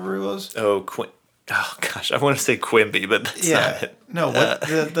Quimble, whatever he was. Oh gosh, I want to say Quimby, but that's not it. No, what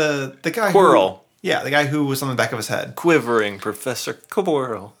the guy Quirrell. The guy who was on the back of his head. Quivering Professor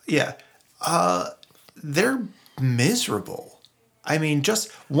Quirrell. Yeah. They're miserable. I mean,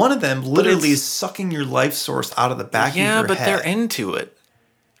 just one of them literally is sucking your life source out of the back of your head. Yeah, but they're into it.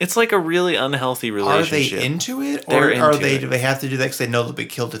 It's like a really unhealthy relationship. Are they into it? Or do they have to do that because they know they'll be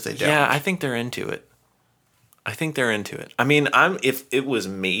killed if they don't? Yeah, I think they're into it. I mean, if it was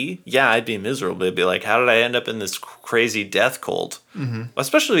me, yeah, I'd be miserable. I'd be like, how did I end up in this crazy death cult? Mm-hmm.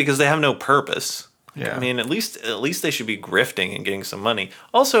 Especially because they have no purpose. Yeah. I mean, at least they should be grifting and getting some money.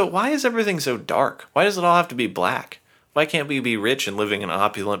 Also, why is everything so dark? Why does it all have to be black? Why can't we be rich and living in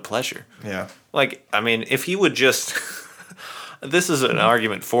opulent pleasure? Yeah. Like, I mean, if he would just... This is an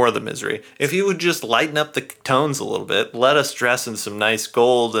argument for the misery. If he would just lighten up the tones a little bit, let us dress in some nice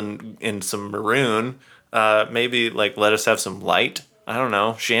gold and in some maroon... maybe like let us have some light. I don't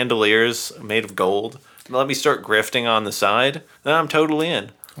know, chandeliers made of gold. Let me start grifting on the side. Then I'm totally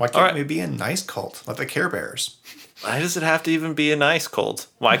in. Why can't we be a nice cult like the Care Bears? Why does it have to even be a nice cult?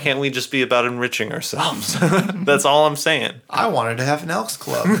 Why can't we just be about enriching ourselves? That's all I'm saying. I wanted to have an Elks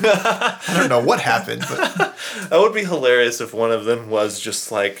Club. I don't know what happened, but that would be hilarious if one of them was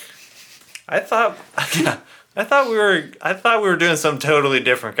just like, I thought we were doing something totally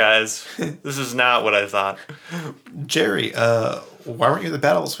different, guys. This is not what I thought. Jerry, why weren't you at the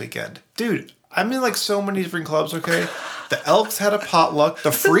battle this weekend? Dude, I'm in like so many different clubs, okay? The Elks had a potluck.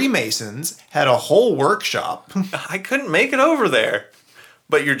 The Freemasons had a whole workshop. I couldn't make it over there.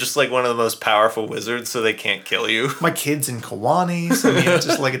 But you're just like one of the most powerful wizards, so they can't kill you. My kid's in Kiwanis. I mean, it's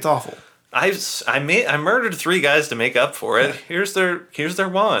just like, it's awful. I murdered 3 guys to make up for it. Here's their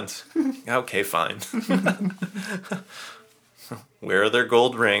wands. Okay, fine. Where are their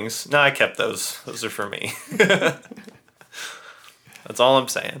gold rings? No, I kept those. Those are for me. That's all I'm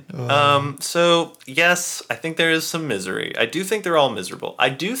saying. So yes, I think there is some misery. I do think they're all miserable. I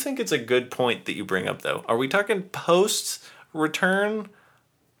do think it's a good point that you bring up, though. Are we talking post-return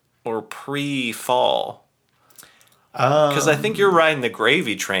or pre-fall? Because I think you're riding the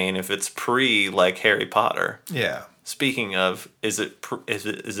gravy train if it's pre, like Harry Potter. Yeah. Speaking of, is it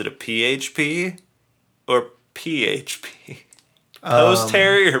a PHP or PHP? Post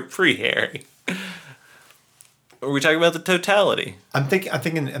Harry or pre Harry? Are we talking about the totality? I'm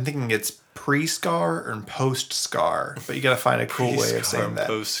thinking it's pre-Scar and post-Scar, but you got to find a cool way of saying that.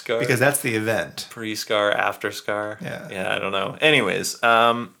 Post-Scar, because that's the event. Pre-Scar, after Scar. Yeah. Yeah, I don't know. Anyways,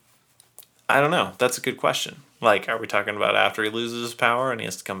 I don't know. That's a good question. Like, are we talking about after he loses his power and he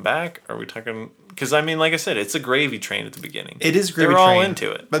has to come back? Are we talking... Because, I mean, like I said, it's a gravy train at the beginning. It is a gravy They're train. all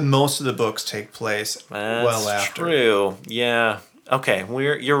into it. But most of the books take place well after. That's true. Yeah. Okay,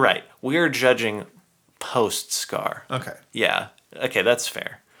 you're right. We're judging post-Scar. Okay. Yeah. Okay, that's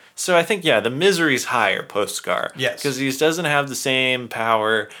fair. So I think, the misery's higher post-Scar. Yes. Because he doesn't have the same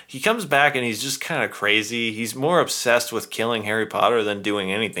power. He comes back and he's just kind of crazy. He's more obsessed with killing Harry Potter than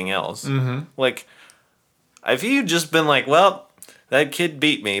doing anything else. Mm-hmm. Like, if he'd just been like, well, that kid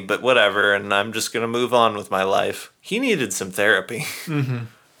beat me, but whatever, and I'm just going to move on with my life. He needed some therapy. Mm-hmm.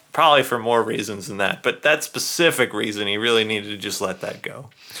 Probably for more reasons than that. But that specific reason, he really needed to just let that go.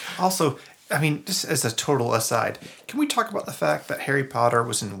 Also, I mean, just as a total aside, can we talk about the fact that Harry Potter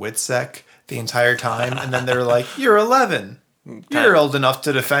was in WITSEC the entire time, and then they're like, you're 11. You're old enough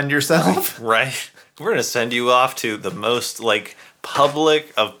to defend yourself. Right. We're going to send you off to the most,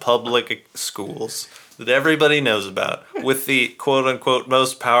 public of public schools that everybody knows about, with the quote-unquote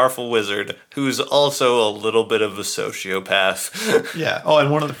most powerful wizard, who's also a little bit of a sociopath. Yeah. Oh,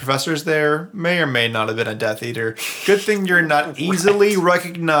 and one of the professors there may or may not have been a Death Eater. Good thing you're not easily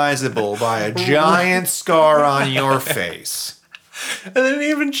recognizable by a giant scar on your face. And they didn't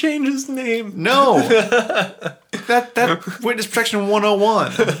even change his name. No. That Witness Protection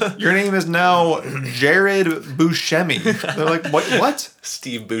 101. Your name is now Jared Buscemi. They're like, what?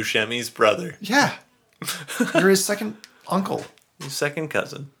 Steve Buscemi's brother. Yeah. You're his second uncle. His second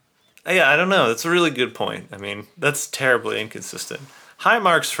cousin. Yeah, I don't know. That's a really good point. I mean, that's terribly inconsistent. High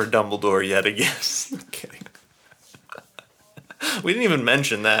marks for Dumbledore yet again. I'm kidding. We didn't even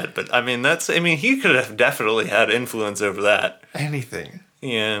mention that, but I mean, he could have definitely had influence over that. Anything.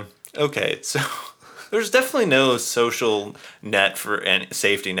 Yeah. Okay, so there's definitely no social net for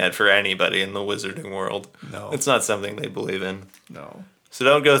safety net for anybody in the wizarding world. No. It's not something they believe in. No. So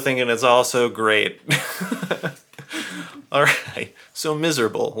don't go thinking it's all so great. All right. So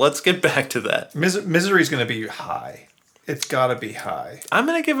miserable. Let's get back to that. Misery's going to be high. It's got to be high. I'm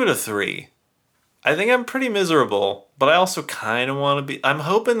going to give it a 3. I think I'm pretty miserable, but I also kind of want to be... I'm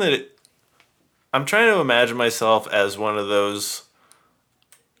hoping that... I'm trying to imagine myself as one of those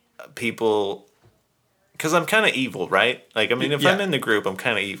people... Because I'm kind of evil, right? Like, I mean, if I'm in the group, I'm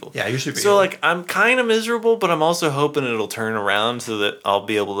kind of evil. Yeah, you should be. So, I'm kind of miserable, but I'm also hoping it'll turn around so that I'll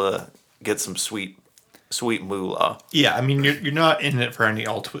be able to get some sweet moolah. Yeah, I mean, you're not in it for any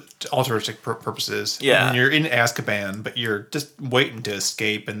altruistic purposes. Yeah. I mean, you're in Azkaban, but you're just waiting to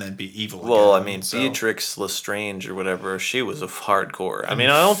escape and then be evil Well, again, I mean, Beatrix Lestrange or whatever, she was a hardcore. I mean,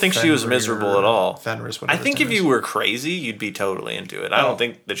 I don't think she was miserable at all. Fenris, I think if you were crazy, you'd be totally into it. I don't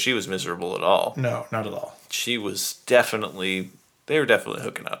think that she was miserable at all. No, not at all. She was definitely... They were definitely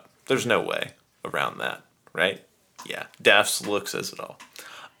hooking up. There's no way around that, right? Yeah. Daph's look says it all.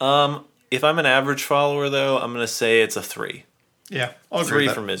 If I'm an average follower, though, I'm going to say it's a 3. Yeah, I'll agree 3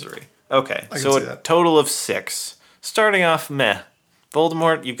 with for that. misery. Okay, I can so see a that. total of 6. Starting off, meh.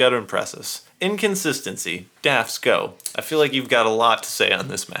 Voldemort, you've got to impress us. Inconsistency. Daphs, go. I feel like you've got a lot to say on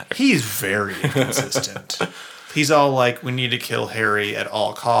this matter. He's very inconsistent. He's all like, we need to kill Harry at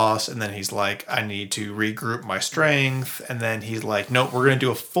all costs. And then he's like, I need to regroup my strength. And then he's like, no, we're going to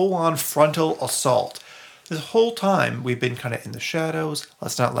do a full-on frontal assault. This whole time, we've been kind of in the shadows.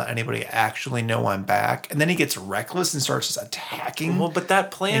 Let's not let anybody actually know I'm back. And then he gets reckless and starts just attacking. Well, but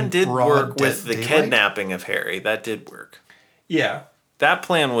that plan in did broad work with the daylight. kidnapping of Harry. That did work. Yeah. That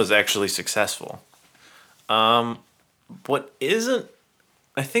plan was actually successful. What isn't...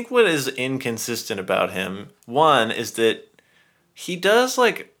 I think what is inconsistent about him, one, is that he does,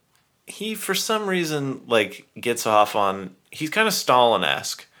 he, for some reason, gets off on... He's kind of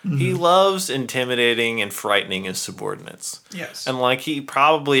Stalin-esque. Mm-hmm. He loves intimidating and frightening his subordinates. Yes. And, he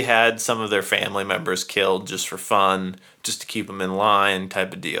probably had some of their family members killed just for fun, just to keep them in line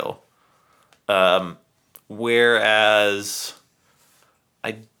type of deal. Whereas...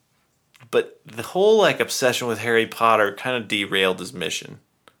 But the whole, obsession with Harry Potter kind of derailed his mission.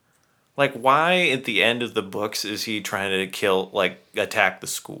 Why at the end of the books is he trying to attack the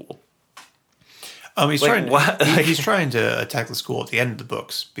school? He's he's trying to attack the school at the end of the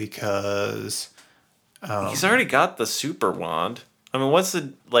books because... he's already got the super wand. I mean, what's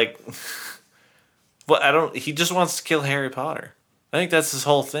the, he just wants to kill Harry Potter. I think that's his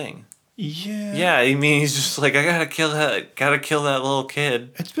whole thing. Yeah. Yeah, I mean, he's just I gotta kill that little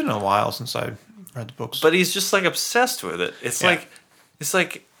kid. It's been a while since I read the books. But he's just, obsessed with it. It's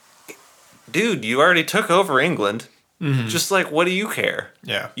dude, you already took over England. Mm-hmm. Just, what do you care?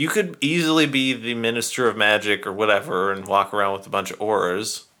 Yeah. You could easily be the Minister of Magic or whatever and walk around with a bunch of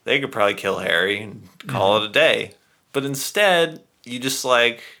auras. They could probably kill Harry and call it a day. But instead, you just,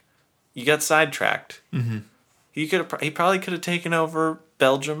 you got sidetracked. Mm-hmm. He probably could have taken over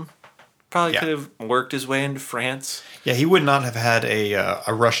Belgium. Probably Yeah. could have worked his way into France. Yeah, he would not have had a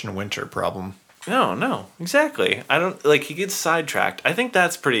Russian winter problem. No, exactly. I don't like he gets sidetracked. I think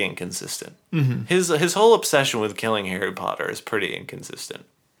that's pretty inconsistent. Mm-hmm. His whole obsession with killing Harry Potter is pretty inconsistent.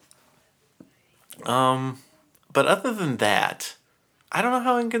 But other than that, I don't know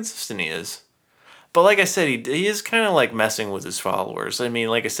how inconsistent he is. But like I said, he is kind of like messing with his followers. I mean,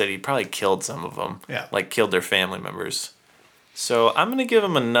 like I said, he probably killed some of them. Yeah. Like killed their family members. So I'm gonna give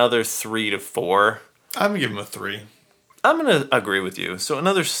him another 3 to 4. I'm going to give him a 3. I'm gonna agree with you. So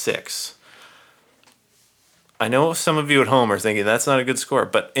another 6. I know some of you at home are thinking that's not a good score,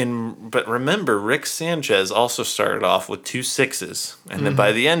 but remember, Rick Sanchez also started off with 2 6s, and then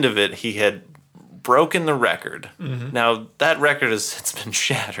by the end of it, he had broken the record. Mm-hmm. Now that record it's been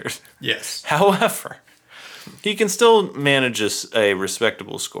shattered. Yes. However, he can still manage a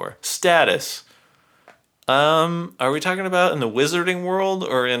respectable score. Status. Are we talking about in the wizarding world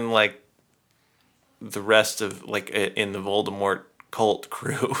or in like the rest of like in the Voldemort cult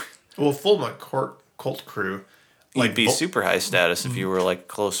crew? Well, Voldemort cult crew. You'd be super high status if you were like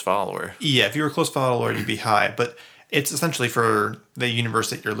close follower. Yeah, if you were a close follower, you'd be high. But it's essentially for the universe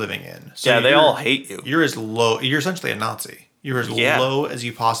that you're living in. So yeah, they all hate you. You're as low. You're essentially a Nazi. You're as low as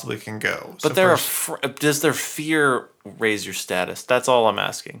you possibly can go. But does their fear raise your status? That's all I'm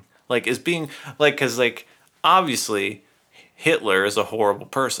asking. Like, is being like, because like obviously Hitler is a horrible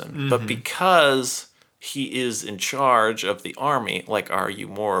person, but because he is in charge of the army, like, are you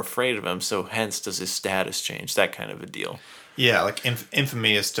more afraid of him? So hence does his status change? That kind of a deal. Yeah, like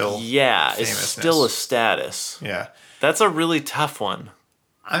infamy is still it's still a status. Yeah, that's a really tough one.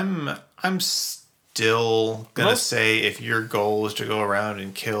 I'm still gonna say if your goal is to go around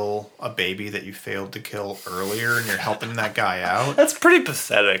and kill a baby that you failed to kill earlier, and you're helping that guy out, that's pretty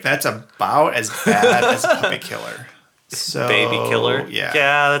pathetic. That's about as bad as a puppy killer. So, baby killer. Yeah,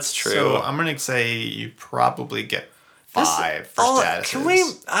 that's true. So I'm gonna say you probably get 5 for statuses. Can we?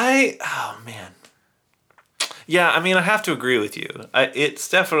 Oh man. Yeah, I mean, I have to agree with you. It's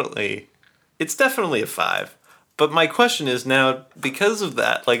definitely a 5. But my question is now, because of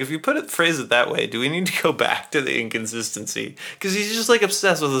that, like, if you phrase it that way, do we need to go back to the inconsistency? Because he's just like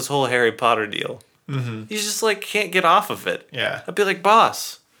obsessed with this whole Harry Potter deal. Mm-hmm. He's just like can't get off of it. Yeah, I'd be like,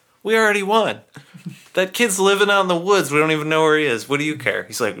 boss, we already won. That kid's living out in the woods. We don't even know where he is. What do you care?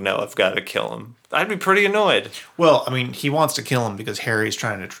 He's like, no, I've got to kill him. I'd be pretty annoyed. Well, I mean, he wants to kill him because Harry's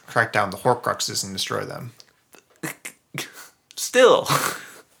trying to track down the Horcruxes and destroy them. Still.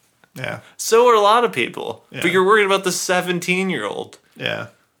 Yeah. So are a lot of people. Yeah. But you're worried about the 17-year-old. Yeah.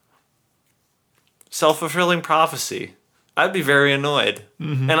 Self-fulfilling prophecy. I'd be very annoyed.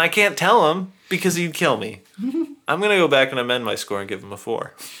 Mm-hmm. And I can't tell him because he'd kill me. I'm going to go back and amend my score and give him a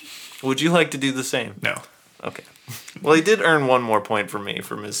 4. Would you like to do the same? No. Okay. Well, he did earn 1 more point from me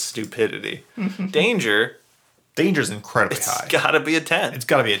from his stupidity. Danger's incredibly high. It's got to be a 10. It's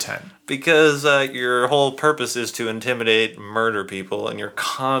got to be a 10. Because your whole purpose is to intimidate, murder people, and you're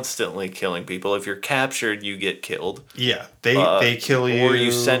constantly killing people. If you're captured, you get killed. Yeah, they kill you. Or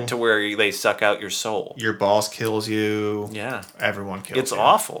you sent to where they suck out your soul. Your boss kills you. Yeah. Everyone kills you. It's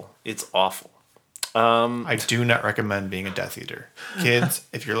awful. It's awful. I do not recommend being a Death Eater. Kids,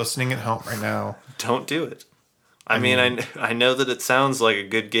 if you're listening at home right now, don't do it. I mean, I know that it sounds like a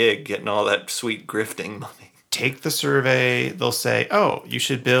good gig, getting all that sweet grifting money. Take the survey. They'll say, oh, you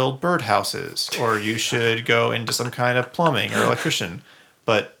should build birdhouses, or you should go into some kind of plumbing or electrician.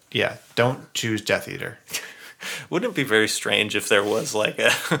 But yeah, don't choose Death Eater. Wouldn't it be very strange if there was like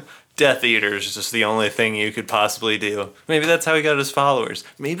a Death Eater is just the only thing you could possibly do? Maybe that's how he got his followers.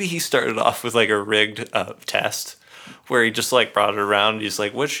 Maybe he started off with like a rigged test where he just like brought it around. He's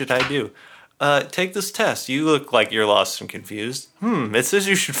like, what should I do? Take this test. You look like you're lost and confused. It says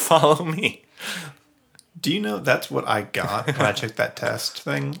you should follow me. Do you know that's what I got when I took that test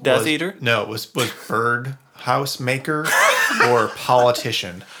thing? Death Eater? No, it was bird house maker or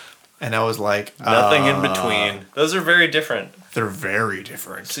politician. And I was like... Nothing in between. Those are very different. They're very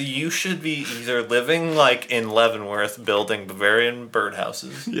different. So you should be either living like in Leavenworth building Bavarian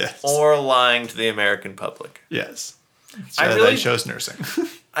birdhouses. Yes. Or lying to the American public. Yes. So I chose nursing.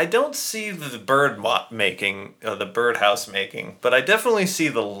 I don't see the birdhouse making, but I definitely see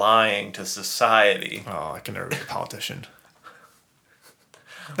the lying to society. Oh, I can never be a politician.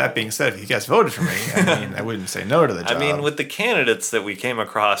 That being said, if you guys voted for me, I wouldn't say no to the job. I mean, with the candidates that we came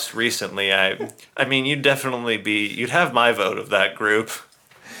across recently, I mean, you'd have my vote of that group.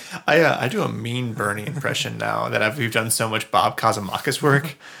 I do a mean Bernie impression now that we've done so much Bob Kazamakis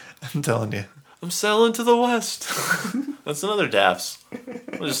work. I'm telling you. I'm selling to the West. That's another Dafs.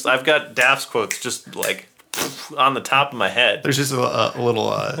 I've got Dafs quotes just like on the top of my head. There's just a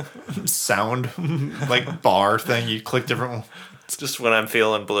little sound like bar thing. You click different. It's just when I'm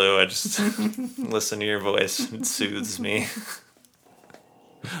feeling blue, I just listen to your voice. It soothes me.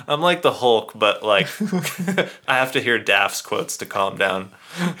 I'm like the Hulk, but like I have to hear Daft's quotes to calm down.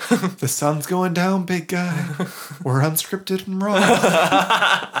 The sun's going down, big guy. We're unscripted and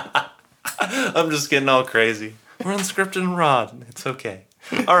raw. I'm just getting all crazy. We're unscripted and raw. It's okay.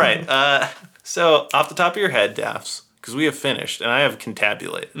 All right. So off the top of your head, Dafts, because we have finished, and I have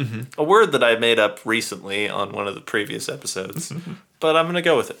contabulated a word that I made up recently on one of the previous episodes, but I'm going to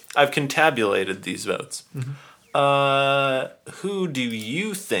go with it. I've contabulated these votes. Who do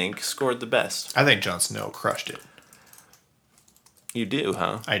you think scored the best? I think Jon Snow crushed it. You do,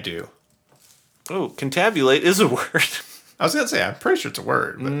 huh? I do. Oh, contabulate is a word. I was going to say, I'm pretty sure it's a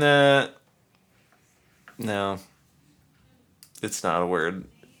word. But... Nah. No. It's not a word.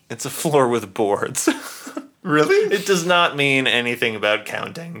 It's a floor with boards. Really? It does not mean anything about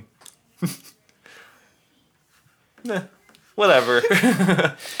counting. Nah. Whatever.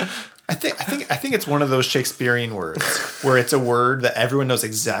 I think it's one of those Shakespearean words where it's a word that everyone knows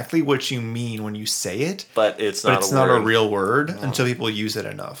exactly what you mean when you say it, but it's not a real word until people use it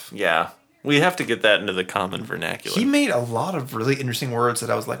enough. Yeah. We have to get that into the common vernacular. He made a lot of really interesting words that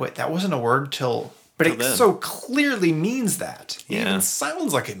I was like, wait, that wasn't a word till... But it so clearly means that. It even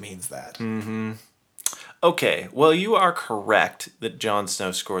sounds like it means that. Mm-hmm. Okay, well, you are correct that Jon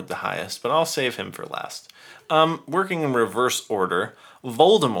Snow scored the highest, but I'll save him for last. Working in reverse order,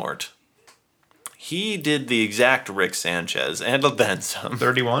 Voldemort. He did the exact Rick Sanchez and then some.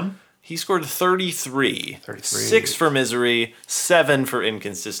 31? He scored 33. 6 for misery, 7 for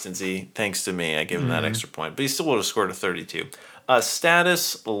inconsistency. Thanks to me, I gave him that extra point. But he still would have scored a 32.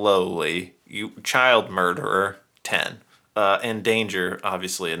 Status, lowly. Child murderer, 10. And danger,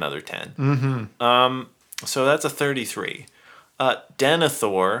 obviously, another 10. So that's a 33.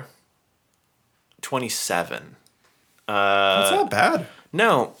 Denethor, 27. That's not bad.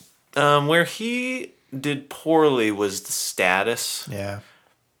 No. Where he did poorly was the status. Yeah.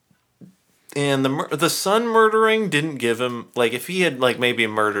 And the son murdering didn't give him, like, if he had, like, maybe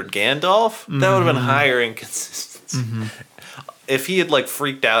murdered Gandalf, that would have been higher inconsistency. If he had, like,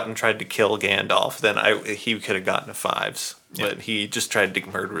 freaked out and tried to kill Gandalf, then he could have gotten a 5s. Yeah. But he just tried to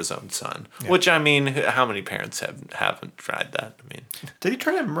murder his own son. Yeah. Which, I mean, how many parents haven't tried that? I mean, did he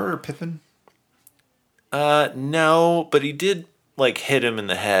try to murder Pippin? No, but he did, like, hit him in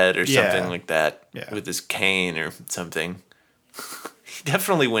the head or something like that with his cane or something. He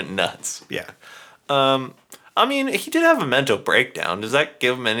definitely went nuts. Yeah. I mean, he did have a mental breakdown. Does that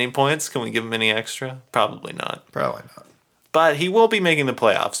give him any points? Can we give him any extra? Probably not. Probably not. But he will be making the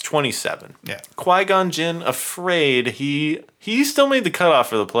playoffs, 27. Yeah. Qui-Gon Jinn, afraid, he still made the cutoff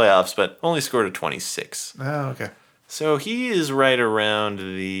for the playoffs, but only scored a 26. Oh, okay. So he is right around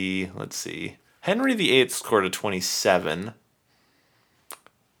let's see, Henry VIII scored a 27.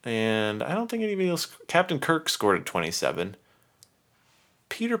 And I don't think anybody else, Captain Kirk scored a 27.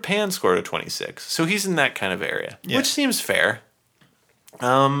 Peter Pan scored a 26. So he's in that kind of area, which seems fair.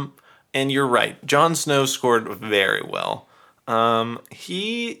 And you're right. Jon Snow scored very well.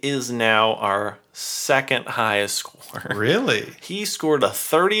 He is now our second highest scorer. Really? He scored a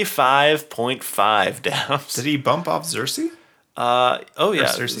 35.5 down. Did he bump off Cersei? Oh yeah.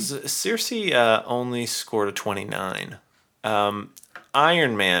 Cersei? Cersei only scored a 29.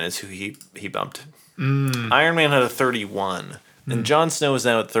 Iron Man is who he bumped. Iron Man had a 31. And Jon Snow is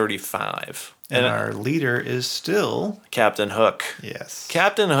now at 35. And our leader is still... Captain Hook. Yes.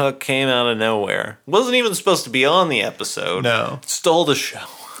 Captain Hook came out of nowhere. Wasn't even supposed to be on the episode. No. Stole the show.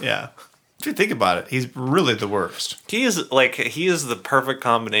 Yeah. If you think about it, he's really the worst. He is the perfect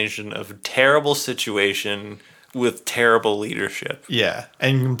combination of terrible situation with terrible leadership. Yeah.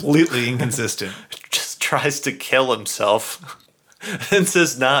 And completely inconsistent. Just tries to kill himself and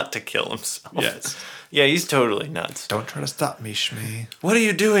says not to kill himself. Yes. Yeah, he's totally nuts. Don't try to stop me, Shmi. What are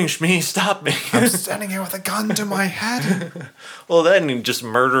you doing, Shmi? Stop me. I'm standing here with a gun to my head. Well, then he's just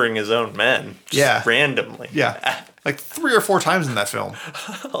murdering his own men. Just randomly. Yeah. Like 3 or 4 times in that film.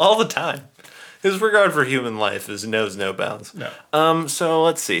 All the time. His regard for human life knows no bounds. No. So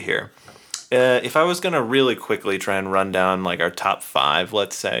let's see here. If I was going to really quickly try and run down like our top 5,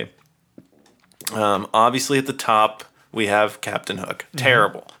 let's say. Obviously at the top, we have Captain Hook.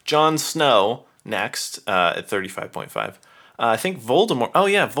 Terrible. Jon Snow... next, at 35.5. I think Voldemort... Oh,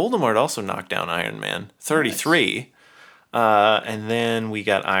 yeah, Voldemort also knocked down Iron Man. 33. Nice. And then we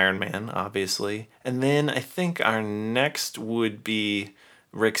got Iron Man, obviously. And then I think our next would be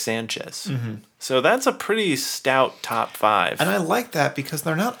Rick Sanchez. So that's a pretty stout top 5. And I like that because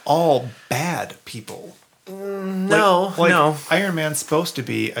they're not all bad people. No, Like, no. Iron Man's supposed to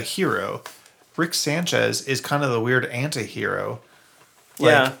be a hero. Rick Sanchez is kind of the weird anti-hero.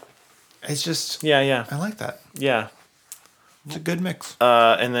 Yeah. It's just... Yeah. I like that. Yeah. It's a good mix.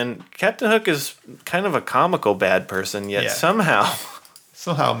 And then Captain Hook is kind of a comical bad person, yet somehow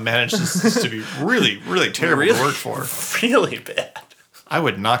manages to be really, really terrible to work for. Really bad. I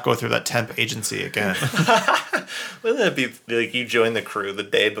would not go through that temp agency again. Wouldn't that be like you join the crew the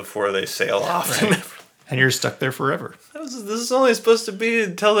day before they sail off? Right. And you're stuck there forever. This is only supposed to be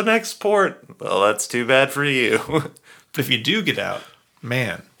until the next port. Well, that's too bad for you. But if you do get out,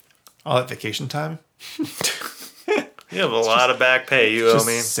 man, all that vacation time... You have a lot of back pay you owe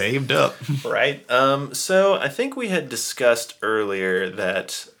me. Saved up. Right. So I think we had discussed earlier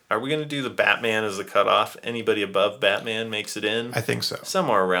that are we going to do the Batman as the cutoff? Anybody above Batman makes it in? I think so.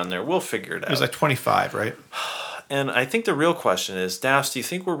 Somewhere around there. We'll figure it out. It was like 25, right? And I think the real question is, Dafs, do you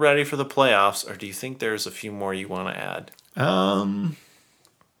think we're ready for the playoffs, or do you think there's a few more you want to add? I'm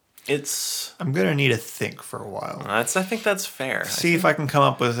going to need to think for a while. I think that's fair. See if I can come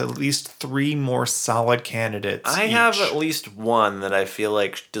up with at least 3 more solid candidates. I have at least one that I feel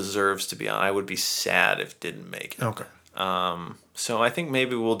like deserves to be on. I would be sad if it didn't make it. Okay. So I think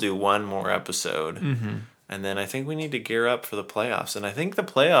maybe we'll do one more episode. Mm-hmm. And then I think we need to gear up for the playoffs. And I think the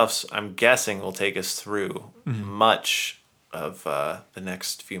playoffs, I'm guessing, will take us through much of the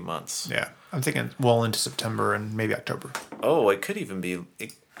next few months. Yeah. I'm thinking well into September and maybe October. Oh, it could even be...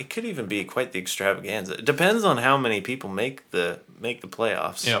 It could even be quite the extravaganza. It depends on how many people make the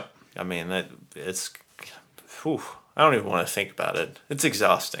playoffs. Yep. I mean, it's... Whew, I don't even want to think about it. It's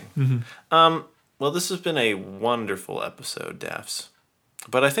exhausting. Mm-hmm. Well, this has been a wonderful episode, Dafs.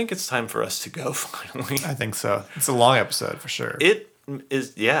 But I think it's time for us to go, finally. I think so. It's a long episode, for sure. It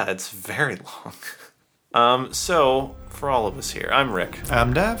is, yeah, it's very long. So, for all of us here, I'm Rick.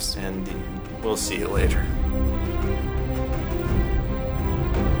 I'm Dafs. And we'll see you later.